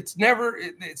 And it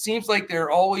seems like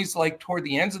they're always like toward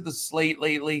the ends of the slate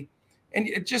lately. And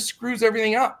it just screws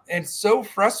everything up. And it's so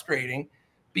frustrating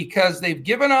because they've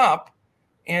given up,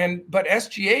 but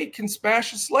SGA can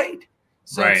smash a slate.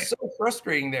 So it's so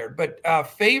frustrating there. But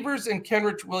Favors and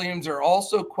Kenrich Williams are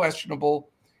also questionable.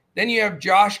 Then you have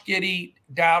Josh Giddey,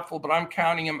 doubtful, but I'm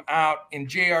counting him out, and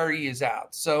JRE is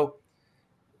out. So,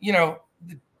 the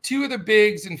two of the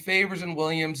bigs in Favors and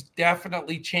Williams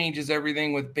definitely changes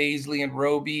everything with Baisley and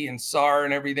Roby and Sarr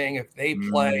and everything if they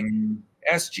play.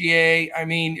 SGA,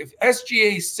 if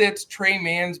SGA sits, Trey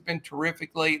Mann's been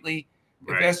terrific lately.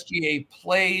 If SGA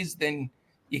plays, then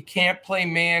you can't play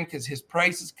Mann because his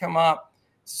prices come up.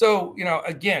 So,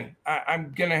 again,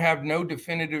 I'm going to have no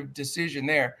definitive decision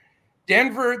there.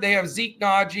 Denver, they have Zeke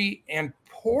Naji and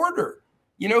Porter.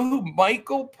 You know who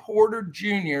Michael Porter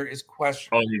Jr. is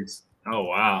questionable. Oh,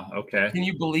 wow. Okay. Can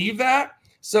you believe that?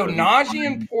 So Naji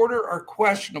and Porter are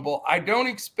questionable. I don't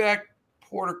expect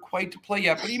Porter quite to play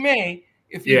yet, but he may.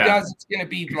 If he does, it's going to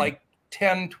be like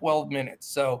 10, 12 minutes.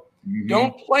 So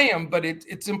don't play him, but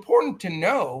it's important to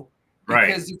know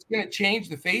because it's going to change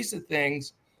the face of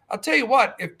things. I'll tell you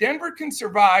what, if Denver can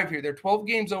survive here, they're 12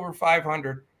 games over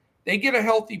 500. They get a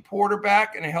healthy Porter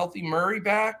back and a healthy Murray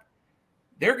back,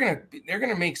 they're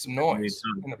gonna make some noise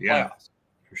in the playoffs.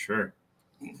 For sure.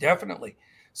 Definitely.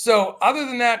 So other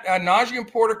than that, Naji and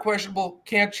Porter questionable,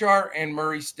 Canchar and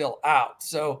Murray still out.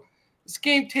 So this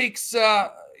game takes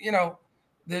the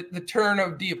turn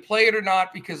of do you play it or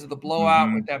not because of the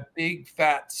blowout with that big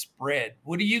fat spread.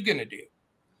 What are you gonna do?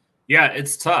 Yeah,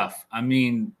 it's tough.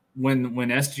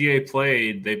 When SGA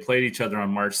played, they played each other on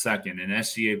March 2nd, and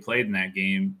SGA played in that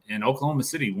game, and Oklahoma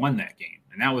City won that game,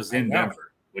 and that was in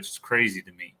Denver, which is crazy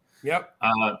to me. Yep.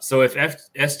 So if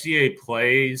SGA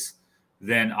plays,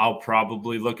 then I'll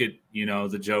probably look at,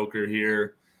 the Joker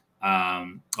here.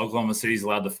 Oklahoma City's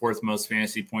allowed the fourth most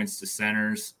fantasy points to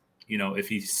centers. If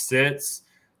he sits,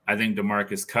 I think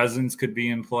DeMarcus Cousins could be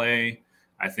in play.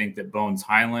 I think that Bones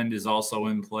Highland is also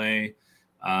in play.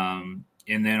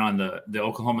 And then on the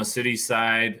Oklahoma City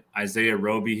side, Isaiah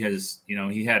Roby has,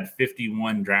 he had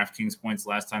 51 DraftKings points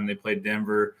last time they played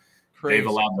Denver. Crazy. They've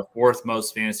allowed the fourth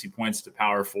most fantasy points to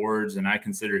power forwards, and I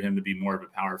consider him to be more of a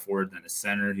power forward than a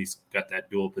center. He's got that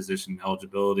dual position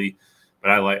eligibility,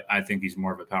 but I think he's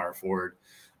more of a power forward.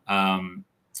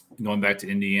 Going back to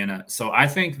Indiana. So I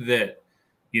think that,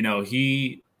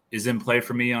 he is in play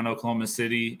for me on Oklahoma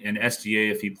City, and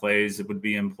SGA, if he plays, it would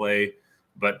be in play.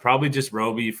 But probably just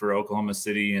Roby for Oklahoma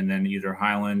City, and then either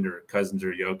Highland or Cousins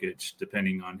or Jokic,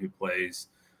 depending on who plays.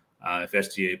 If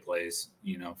SGA plays,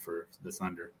 for the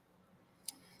Thunder.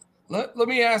 Let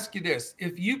me ask you this: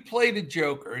 if you play the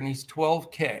Joker and he's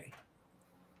 12K,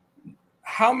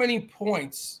 how many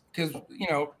points? Because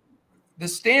the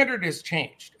standard has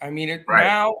changed.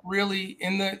 Now really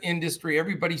in the industry,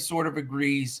 everybody sort of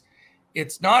agrees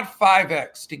it's not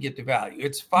 5x to get the value;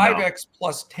 it's 5x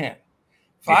plus 10.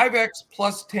 5x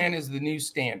plus 10 is the new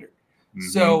standard.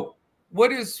 So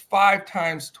what is 5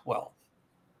 times 12?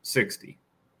 60.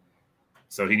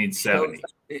 So he needs 70.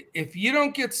 So if you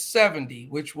don't get 70,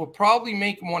 which will probably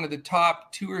make him one of the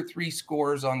top 2 or 3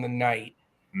 scorers on the night,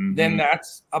 then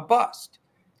that's a bust.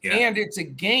 Yeah. And it's a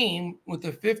game with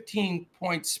a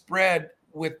 15-point spread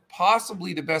with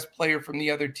possibly the best player from the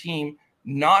other team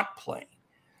not playing.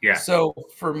 Yeah. So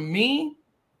for me,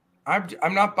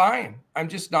 I'm not buying. I'm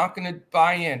just not going to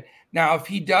buy in. Now, if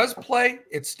he does play,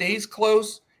 it stays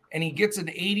close, and he gets an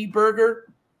 80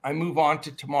 burger, I move on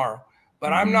to tomorrow.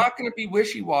 But I'm not going to be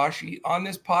wishy-washy on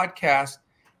this podcast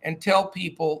and tell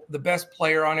people the best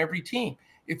player on every team.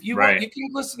 If you want, you can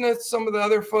listen to some of the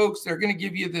other folks. They're going to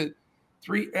give you the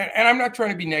three, and I'm not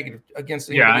trying to be negative against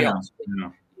anybody else.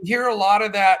 You hear a lot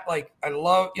of that. Like, I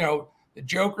love, the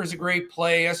Joker's a great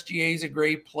play. SGA is a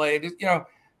great play.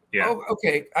 Oh,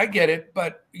 okay, I get it.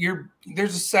 But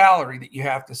there's a salary that you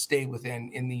have to stay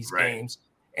within in these games,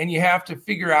 and you have to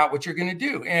figure out what you're going to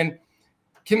do. And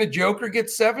can the Joker get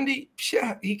 70?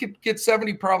 Yeah, he could get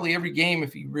 70 probably every game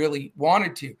if he really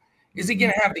wanted to. Is he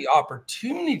going to have the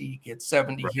opportunity to get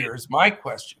 70 here is my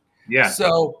question. Yeah.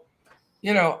 So,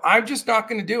 I'm just not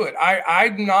going to do it. I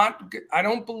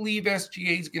don't believe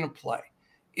SGA is going to play.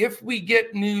 If we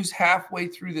get news halfway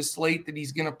through the slate that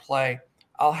he's going to play,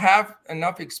 I'll have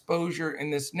enough exposure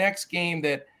in this next game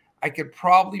that I could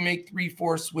probably make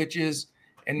 3-4 switches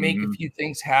and make a few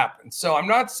things happen. So I'm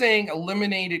not saying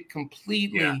eliminate it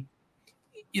completely,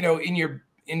 in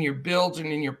your builds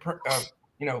and in your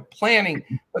planning.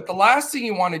 But the last thing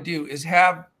you want to do is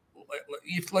have,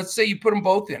 if let's say you put them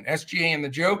both in, SGA and the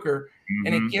Joker,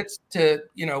 and it gets to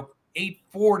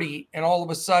 840, and all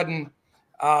of a sudden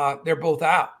they're both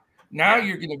out. Now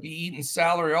you're going to be eating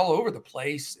salary all over the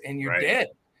place, and you're dead.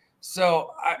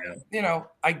 So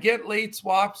I get late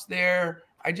swaps there.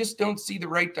 I just don't see the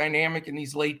right dynamic in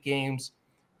these late games.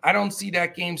 I don't see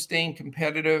that game staying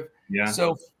competitive. Yeah.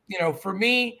 So, for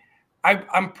me,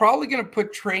 I'm probably going to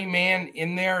put Trey Mann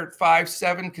in there at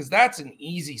 5-7 because that's an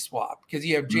easy swap because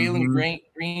you have Jalen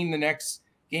Green the next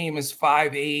game is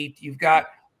 5-8. You've got,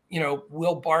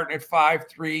 Will Barton at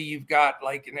 5-3. You've got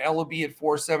like an Ellaby at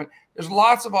 4-7. There's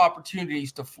lots of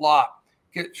opportunities to flop,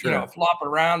 flop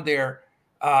around there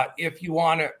if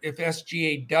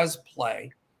SGA does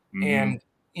play. And,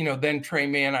 then Trey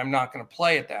Mann, I'm not going to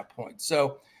play at that point.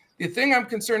 So the thing I'm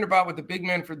concerned about with the big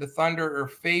men for the Thunder are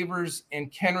Favors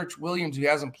and Kenrich Williams, who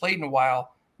hasn't played in a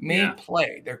while, may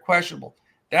play. They're questionable.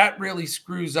 That really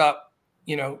screws up,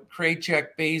 Krejcik,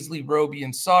 Baisley, Roby,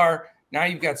 and Sarr. Now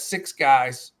you've got 6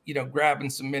 guys, grabbing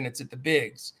some minutes at the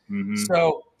bigs.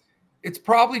 So it's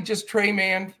probably just Trey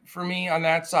Mann for me on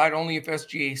that side, only if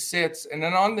SGA sits. And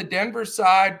then on the Denver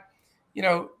side,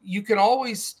 you can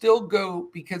always still go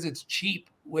because it's cheap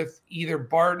with either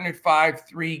Barton at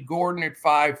 5-3, Gordon at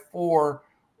 5-4,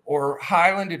 or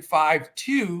Highland at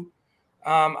 5-2.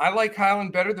 I like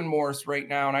Highland better than Morris right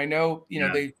now. And I know,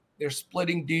 they're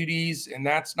splitting duties, and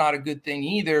that's not a good thing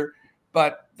either.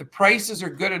 But the prices are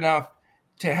good enough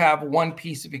to have one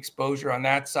piece of exposure on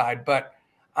that side. But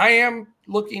I am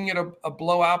looking at a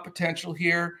blowout potential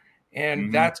here,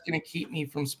 and that's going to keep me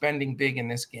from spending big in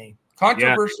this game.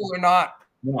 Controversial or not,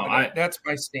 that's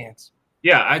my stance.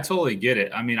 Yeah, I totally get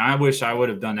it. I mean, I wish I would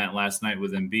have done that last night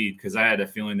with Embiid because I had a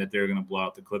feeling that they were going to blow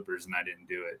out the Clippers, and I didn't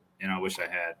do it. And I wish I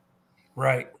had.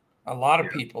 Right. A lot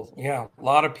of people. Yeah, a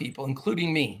lot of people,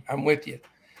 including me. I'm with you.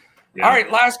 Yeah. All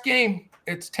right, last game.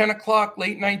 It's 10 o'clock,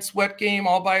 late night sweat game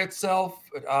all by itself.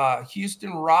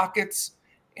 Houston Rockets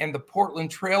and the Portland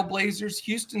Trailblazers.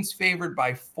 Houston's favored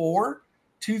by 4,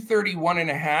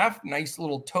 231.5. Nice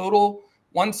little total.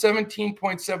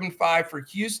 117.75 for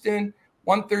Houston,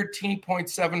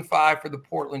 113.75 for the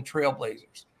Portland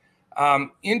Trailblazers.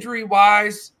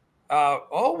 Injury-wise,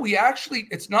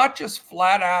 it's not just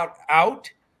flat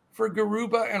out for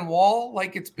Garuba and Wall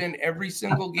like it's been every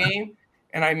single game.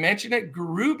 And I mentioned it,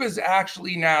 Garuba's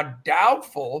actually now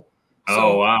doubtful.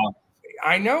 So wow.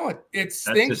 I know it. It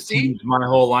stinks. Just my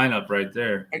whole lineup right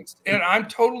there. And I'm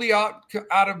totally out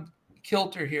of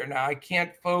kilter here now. I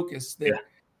can't focus.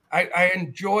 I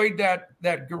enjoyed that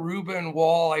Garuba and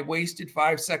Wall. I wasted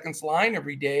 5 seconds line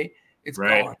every day. It's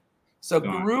gone. So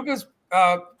Garuba's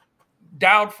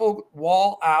doubtful,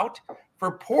 Wall out.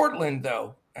 For Portland,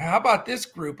 though, how about this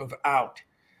group of out?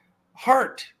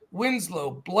 Hart,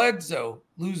 Winslow, Bledsoe,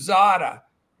 Luzada,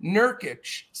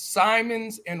 Nurkic,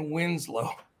 Simons, and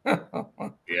Winslow.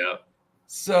 Yeah.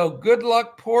 So good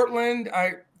luck, Portland.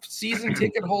 Season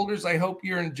ticket holders, I hope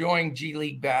you're enjoying G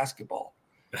League basketball.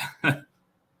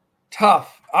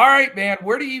 Tough. All right, man.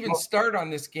 Where do you even start on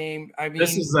this game? I mean,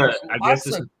 this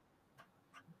is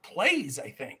plays, I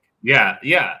think. Yeah.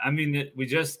 I mean, we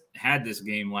just had this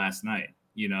game last night,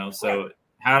 so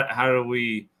how do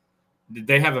we – did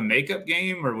they have a makeup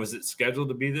game or was it scheduled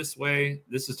to be this way?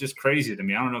 This is just crazy to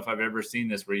me. I don't know if I've ever seen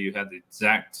this where you had the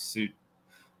exact suit,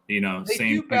 they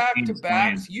same do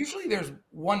back-to-backs. Usually there's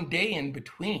one day in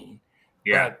between.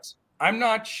 Yeah. But I'm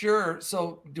not sure.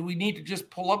 So do we need to just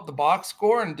pull up the box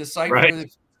score and decipher if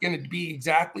it's going to be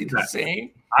exactly the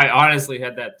same? I honestly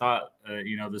had that thought,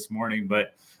 this morning.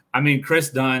 But I mean, Chris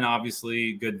Dunn,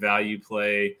 obviously good value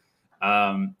play.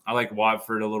 I like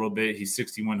Watford a little bit. He's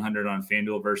 6,100 on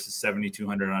FanDuel versus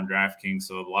 7,200 on DraftKings,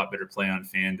 so a lot better play on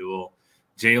FanDuel.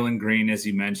 Jalen Green, as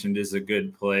you mentioned, is a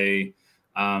good play.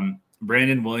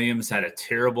 Brandon Williams had a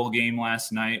terrible game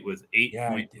last night with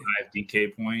 8.5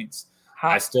 DK points.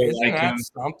 I still like him.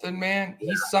 Something, man.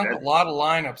 He sunk a lot of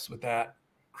lineups with that.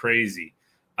 Crazy.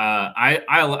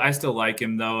 I still like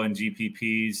him though in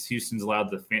GPPs. Houston's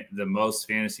allowed the most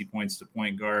fantasy points to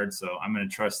point guard, so I'm going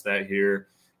to trust that here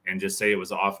and just say it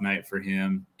was off night for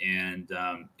him. And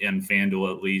in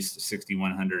FanDuel, at least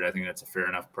 6,100. I think that's a fair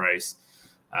enough price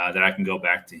that I can go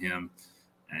back to him.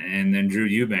 And then Drew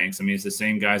Eubanks. I mean, it's the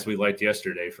same guys we liked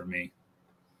yesterday for me.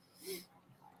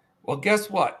 Well, guess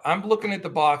what? I'm looking at the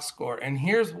box score, and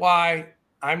here's why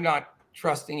I'm not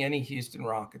trusting any Houston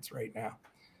Rockets right now.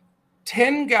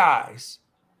 10 guys,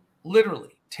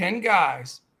 literally 10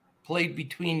 guys, played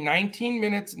between 19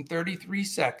 minutes and 33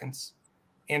 seconds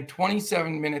and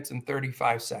 27 minutes and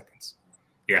 35 seconds.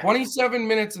 Yeah. 27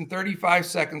 minutes and 35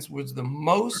 seconds was the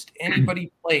most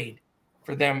anybody played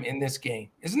for them in this game.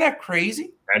 Isn't that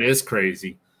crazy? That is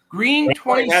crazy. Green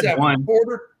 27,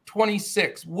 Porter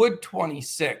 26, Wood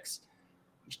 26,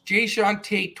 Jae'Sean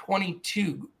Tate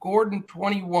 22, Gordon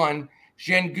 21,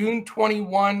 Şengün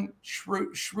 21,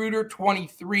 Schroeder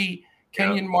 23,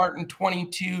 Kenyon Martin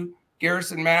 22,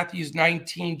 Garrison Matthews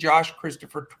 19, Josh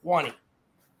Christopher 20.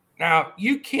 Now,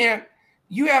 you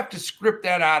have to script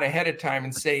that out ahead of time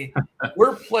and say,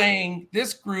 we're playing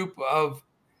this group of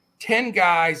 10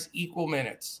 guys equal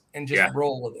minutes and just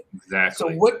roll with it.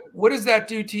 Exactly. So what does that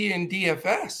do to you in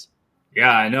DFS?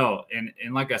 Yeah, I know.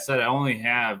 And like I said,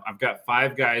 I've got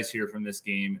 5 guys here from this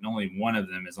game, and only one of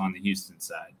them is on the Houston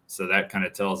side. So that kind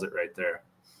of tells it right there.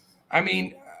 I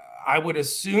mean, I would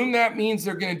assume that means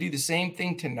they're going to do the same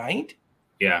thing tonight.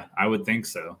 Yeah, I would think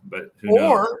so. But who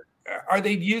knows? Or are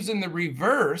they using the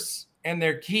reverse and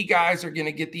their key guys are going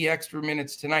to get the extra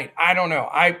minutes tonight? I don't know.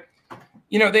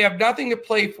 They have nothing to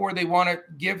play for. They want to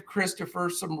give Christopher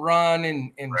some run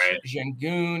and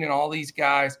Şengün and all these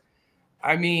guys.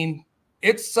 I mean,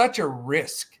 it's such a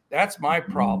risk. That's my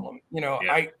problem.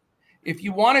 If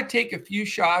you want to take a few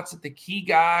shots at the key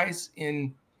guys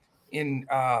in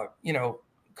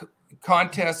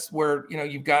contests where,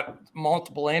 you've got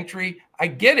multiple entry, I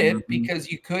get it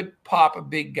because you could pop a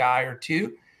big guy or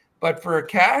two, but for a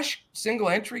cash single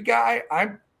entry guy,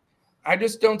 I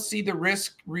just don't see the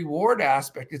risk reward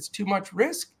aspect. It's too much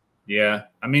risk. Yeah.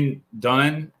 I mean,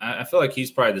 Dunn, I feel like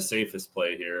he's probably the safest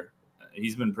play here.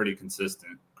 He's been pretty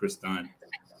consistent, Chris Dunn.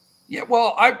 Yeah,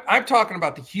 well, I'm talking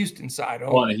about the Houston side.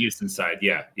 On the Houston side,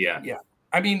 yeah.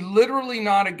 I mean, literally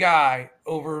not a guy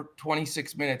over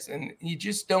 26 minutes, and you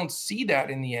just don't see that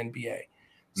in the NBA.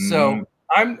 So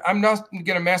I'm not going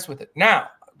to mess with it. Now,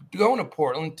 going to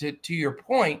Portland, to your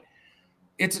point,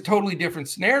 it's a totally different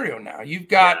scenario now. You've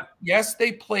got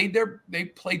they played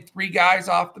 3 guys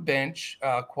off the bench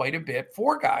quite a bit,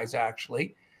 4 guys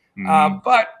actually.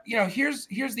 But here's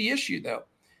the issue though.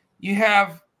 You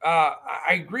have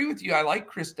I agree with you. I like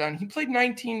Chris Dunn. He played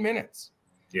 19 minutes.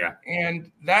 Yeah.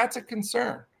 And that's a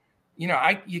concern.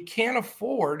 You can't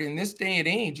afford in this day and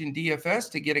age in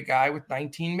DFS to get a guy with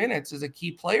 19 minutes as a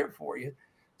key player for you.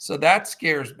 So that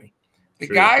scares me. The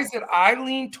guys that I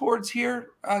lean towards here,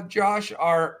 Josh,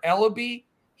 are Ellaby.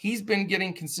 He's been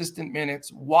getting consistent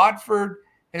minutes. Watford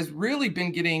has really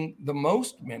been getting the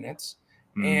most minutes.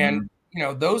 And,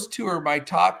 those 2 are my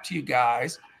top 2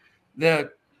 guys.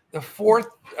 The fourth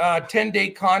 10-day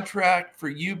contract for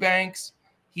Eubanks,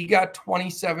 he got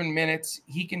 27 minutes.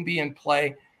 He can be in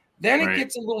play. Then it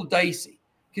gets a little dicey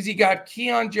because you got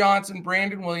Keon Johnson,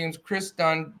 Brandon Williams, Chris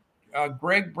Dunn,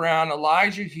 Greg Brown,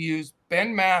 Elijah Hughes,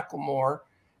 Ben McLemore,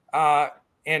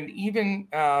 and even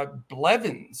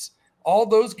Blevins. All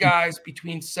those guys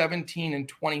between 17 and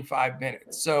 25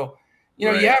 minutes. So, you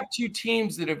have 2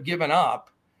 teams that have given up.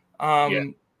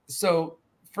 So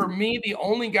for me, the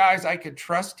only guys I could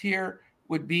trust here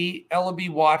would be Ellaby,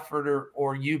 Watford,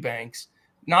 or Eubanks.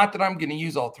 Not that I'm going to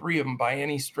use all 3 of them by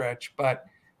any stretch, but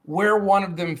where one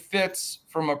of them fits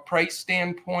from a price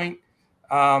standpoint,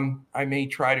 I may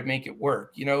try to make it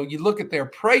work. You look at their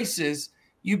prices,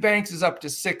 Eubanks is up to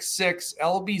 6.6,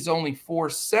 Ellaby's only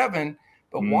 4.7,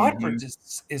 but Watford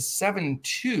is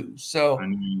 7.2. So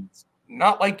it's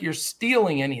not like you're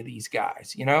stealing any of these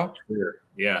guys, Sure.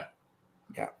 Yeah.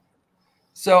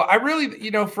 So I really,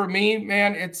 for me,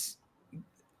 man,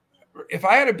 if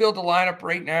I had to build a lineup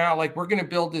right now, like we're going to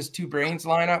build this 2 brains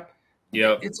lineup,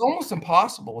 it's almost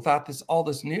impossible without all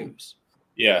this news.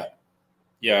 Yeah,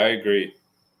 I agree.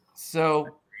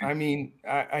 So I mean,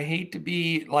 I hate to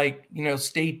be like,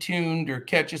 stay tuned or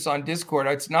catch us on Discord.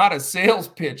 It's not a sales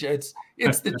pitch. It's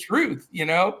the truth,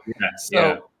 Yeah.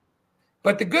 So,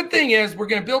 but the good thing is we're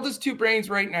going to build this Two Brains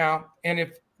right now. And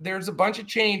if there's a bunch of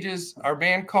changes, our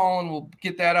man Colin will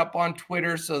get that up on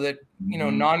Twitter so that,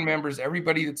 non-members,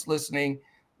 everybody that's listening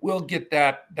will get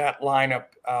that lineup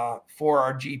for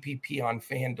our GPP on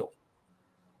FanDuel.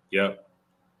 Yep.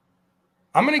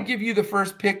 I'm going to give you the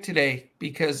first pick today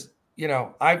because,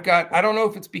 I don't know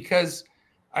if it's because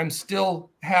I'm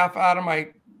still half out of my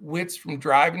wits from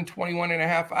driving 21 and a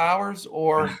half hours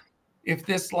or if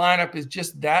this lineup is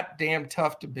just that damn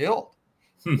tough to build.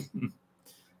 All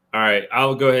right.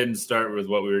 I'll go ahead and start with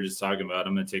what we were just talking about.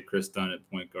 I'm going to take Chris Dunn at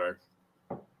point guard.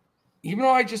 Even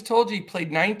though I just told you he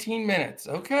played 19 minutes.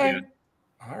 Okay. Yeah.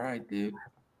 All right, dude.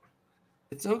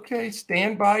 It's okay.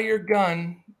 Stand by your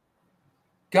guns.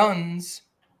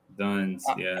 Duns,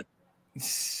 yeah.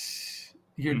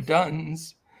 Your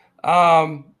duns.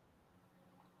 I'm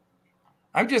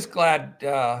just glad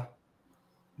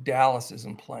Dallas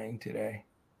isn't playing today.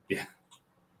 Yeah.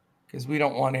 Because we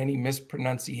don't want any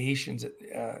mispronunciations.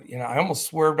 I almost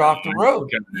swerved off the road.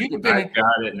 I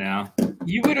got it now.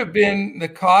 You would have been the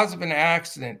cause of an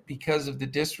accident because of the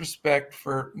disrespect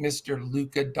for Mr.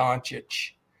 Luka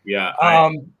Doncic. Yeah.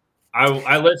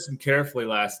 I listened carefully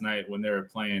last night when they were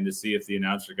playing to see if the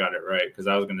announcer got it right because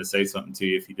I was going to say something to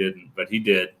you if he didn't, but he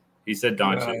did. He said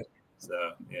Doncic.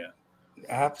 So, yeah.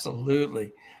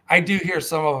 Absolutely. I do hear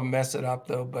some of them mess it up,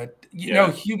 though. But,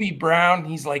 Hubie Brown,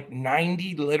 he's like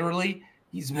 90, literally.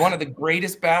 He's one of the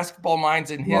greatest basketball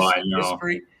minds in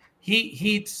history.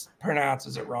 He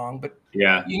pronounces it wrong. But,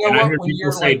 yeah. You know what? When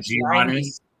you're say like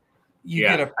Giannis, 90, you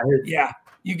get a pass. I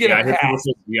hear people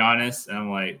say Giannis, and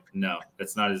I'm like, no,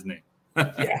 that's not his name.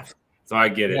 Yeah. So I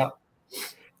get it. All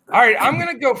right. I'm going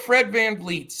to go Fred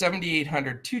VanVleet,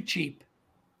 7,800. Too cheap.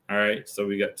 All right. So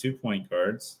we got 2 point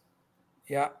guards.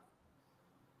 Yeah.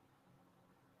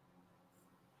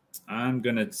 I'm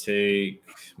going to take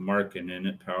Markkanen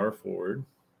at power forward.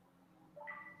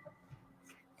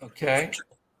 Okay.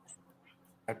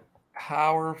 At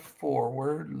power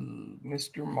forward,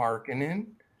 Mr. Markkanen.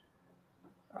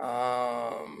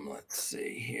 Let's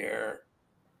see here.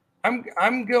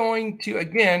 I'm going to,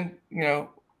 again,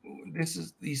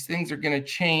 these things are going to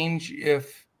change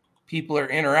if people are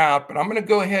in or out, but I'm going to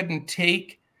go ahead and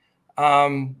take,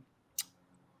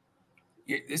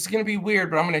 it's going to be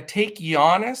weird, but I'm going to take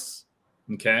Giannis.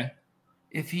 Okay.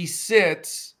 If he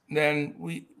sits, then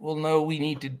we will know we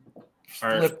need to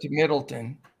flip to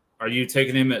Middleton. Are you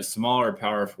taking him at small or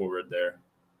power forward there?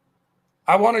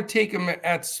 I want to take him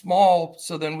at small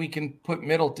so then we can put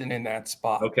Middleton in that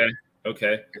spot. Okay.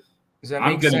 Does that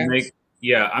make sense?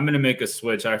 I'm going to make a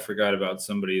switch. I forgot about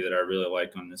somebody that I really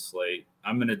like on this slate.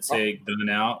 I'm going to take Dunn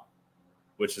out,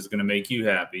 which is going to make you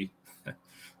happy.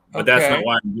 But that's not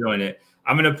why I'm doing it.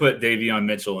 I'm going to put Davion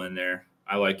Mitchell in there.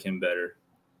 I like him better.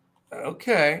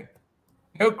 Okay.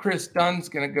 Chris Dunn's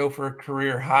going to go for a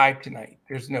career high tonight.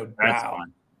 There's no doubt.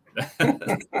 That's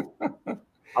fine.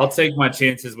 I'll take my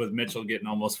chances with Mitchell getting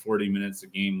almost 40 minutes a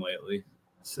game lately.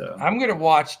 So I'm going to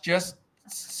watch just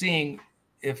seeing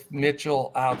if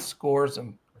Mitchell outscores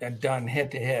him and Dunn head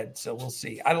to head. So we'll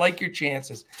see. I like your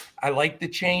chances. I like the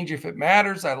change. If it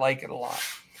matters, I like it a lot.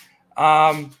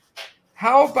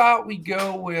 How about we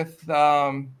go with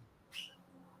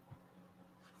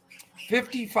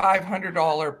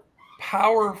 $5,500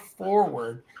 power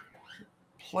forward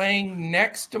playing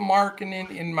next to Markkanen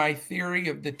in my theory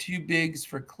of the two bigs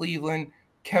for Cleveland,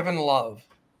 Kevin Love.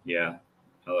 Yeah,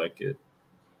 I like it.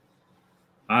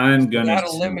 I'm gonna that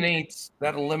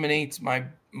eliminates my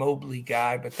Mobley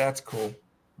guy, but that's cool.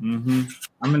 I'm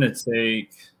gonna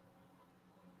take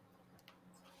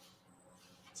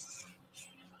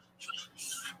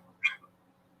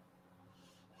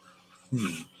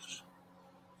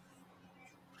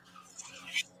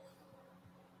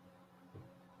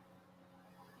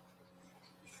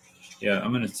Yeah,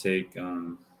 I'm going to take,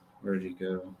 where did he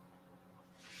go?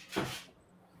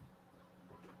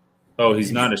 Oh,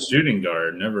 he's not a shooting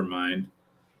guard. Never mind.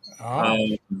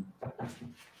 I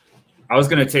was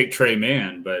going to take Trey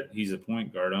Mann, but he's a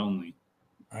point guard only.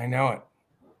 I know it.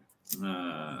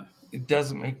 It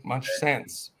doesn't make much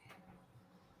sense.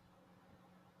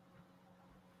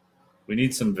 We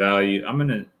need some value. I'm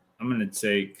gonna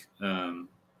take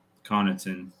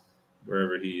Connaughton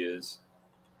wherever he is.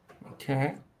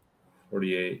 Okay.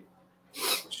 48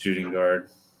 shooting guard.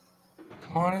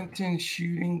 Connaughton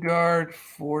shooting guard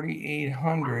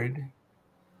 4,800.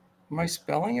 Am I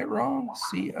spelling it wrong?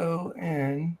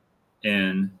 CON.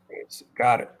 N.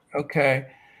 Got it. Okay.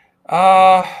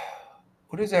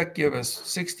 what does that give us?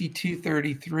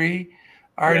 62.33.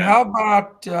 All right. Yeah. How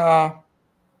about,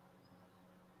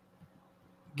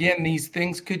 again, these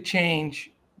things could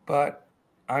change, but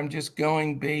I'm just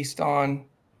going based on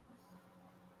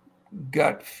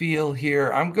gut feel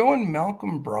here. I'm going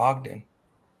Malcolm Brogdon.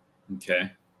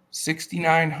 Okay.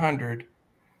 6,900.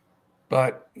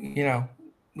 But,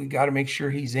 we got to make sure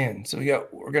he's in. So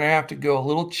we're going to have to go a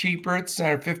little cheaper at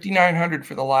center, 5,900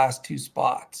 for the last two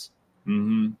spots.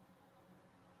 Mm-hmm.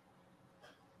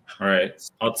 All right.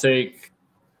 I'll take.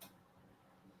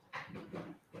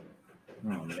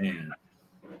 Oh, man.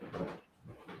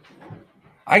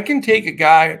 I can take a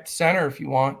guy at center if you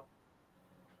want.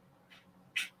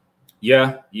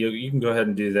 Yeah, you can go ahead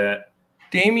and do that.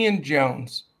 Damian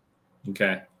Jones.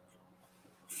 Okay.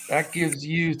 That gives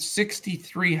you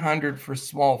 6,300 for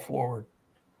small forward.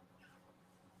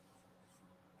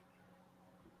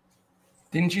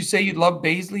 Didn't you say you'd love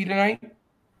Baisley tonight?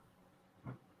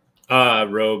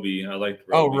 Roby. I liked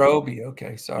Roby. Oh, Roby.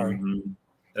 Okay, sorry. Mm-hmm.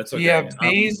 That's okay. We have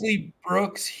Baisley,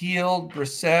 Brooks, Hield,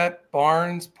 Brissett,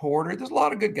 Barnes, Porter. There's a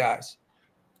lot of good guys.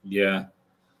 Yeah.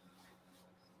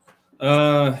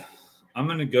 I'm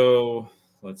going to go,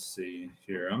 let's see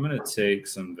here. I'm going to take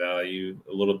some value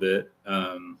a little bit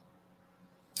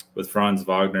with Franz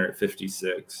Wagner at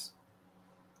 56.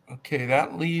 Okay,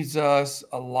 that leaves us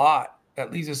a lot.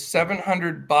 That leaves us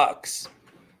 $700.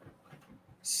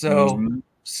 So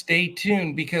stay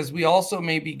tuned because we also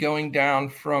may be going down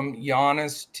from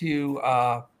Giannis to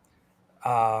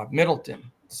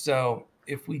Middleton. So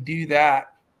if we do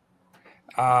that,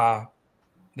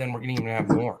 then we're going to even have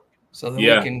more. So then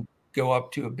we can go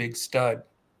up to a big stud.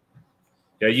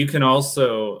 Yeah, you can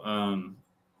also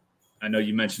I know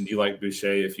you mentioned you like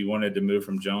Boucher. If you wanted to move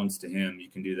from Jones to him, you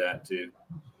can do that too.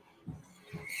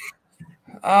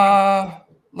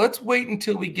 Let's wait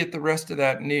until we get the rest of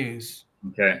that news.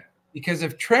 Okay. Because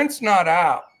if Trent's not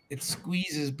out, it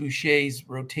squeezes Boucher's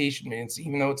rotation minutes.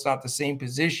 Even though it's not the same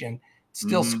position, it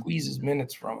still squeezes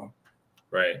minutes from him.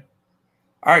 Right.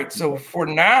 All right. So for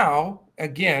now,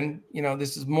 again,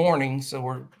 this is morning,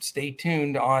 so stay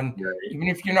tuned on. Right. Even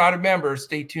if you're not a member,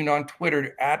 stay tuned on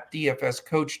Twitter at DFS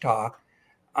Coach Talk.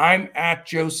 I'm at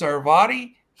Joe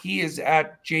Sarvati. He is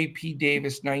at JP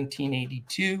Davis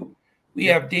 1982. We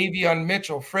have Davion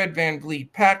Mitchell, Fred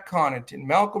VanVleet, Pat Connaughton,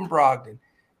 Malcolm Brogdon,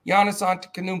 Giannis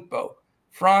Antetokounmpo,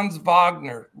 Franz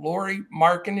Wagner, Lauri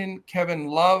Markkanen, Kevin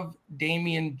Love,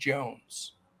 Damian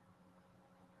Jones.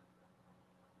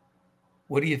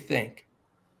 What do you think?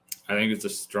 I think it's a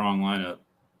strong lineup.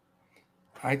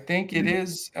 I think it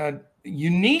is a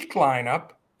unique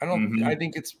lineup. I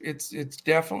think it's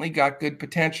definitely got good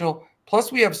potential.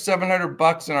 Plus, we have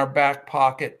 $700 in our back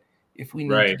pocket if we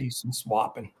need to do some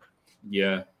swapping.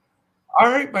 Yeah. All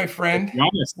right, my friend. If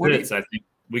Giannis sits, I think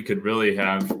we could really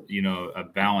have a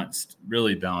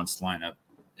really balanced lineup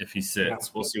if he sits. Yeah.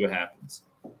 We'll see what happens.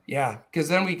 Yeah, because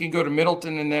then we can go to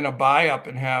Middleton and then a buy up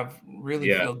and have really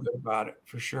feel good about it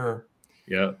for sure.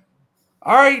 Yeah.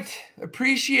 All right.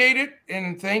 Appreciate it.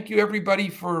 And thank you everybody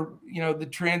for, the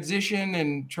transition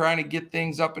and trying to get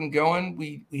things up and going.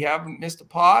 We haven't missed a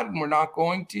pod and we're not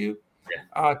going to.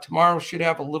 Yeah. Tomorrow should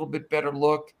have a little bit better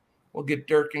look. We'll get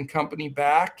Dirk and company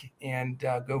back and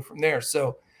go from there.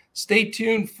 So stay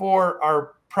tuned for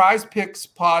our Prize Picks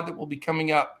pod that will be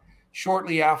coming up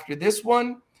shortly after this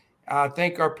one.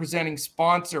 Thank our presenting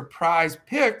sponsor, Prize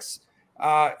Picks,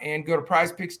 and go to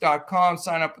prizepicks.com,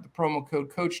 sign up with the promo code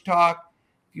Coach Talk.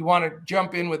 If you want to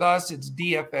jump in with us, it's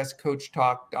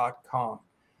dfscoachtalk.com. All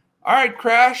right,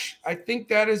 Crash, I think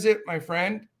that is it, my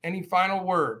friend. Any final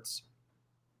words?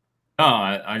 No,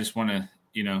 I just want to,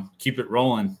 keep it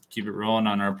rolling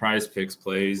on our Prize Picks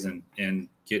plays and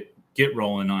get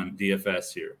rolling on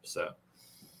DFS here. So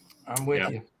I'm with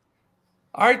you.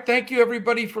 All right. Thank you,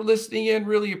 everybody, for listening in.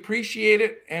 Really appreciate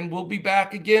it. And we'll be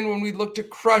back again when we look to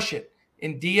crush it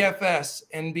in DFS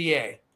NBA.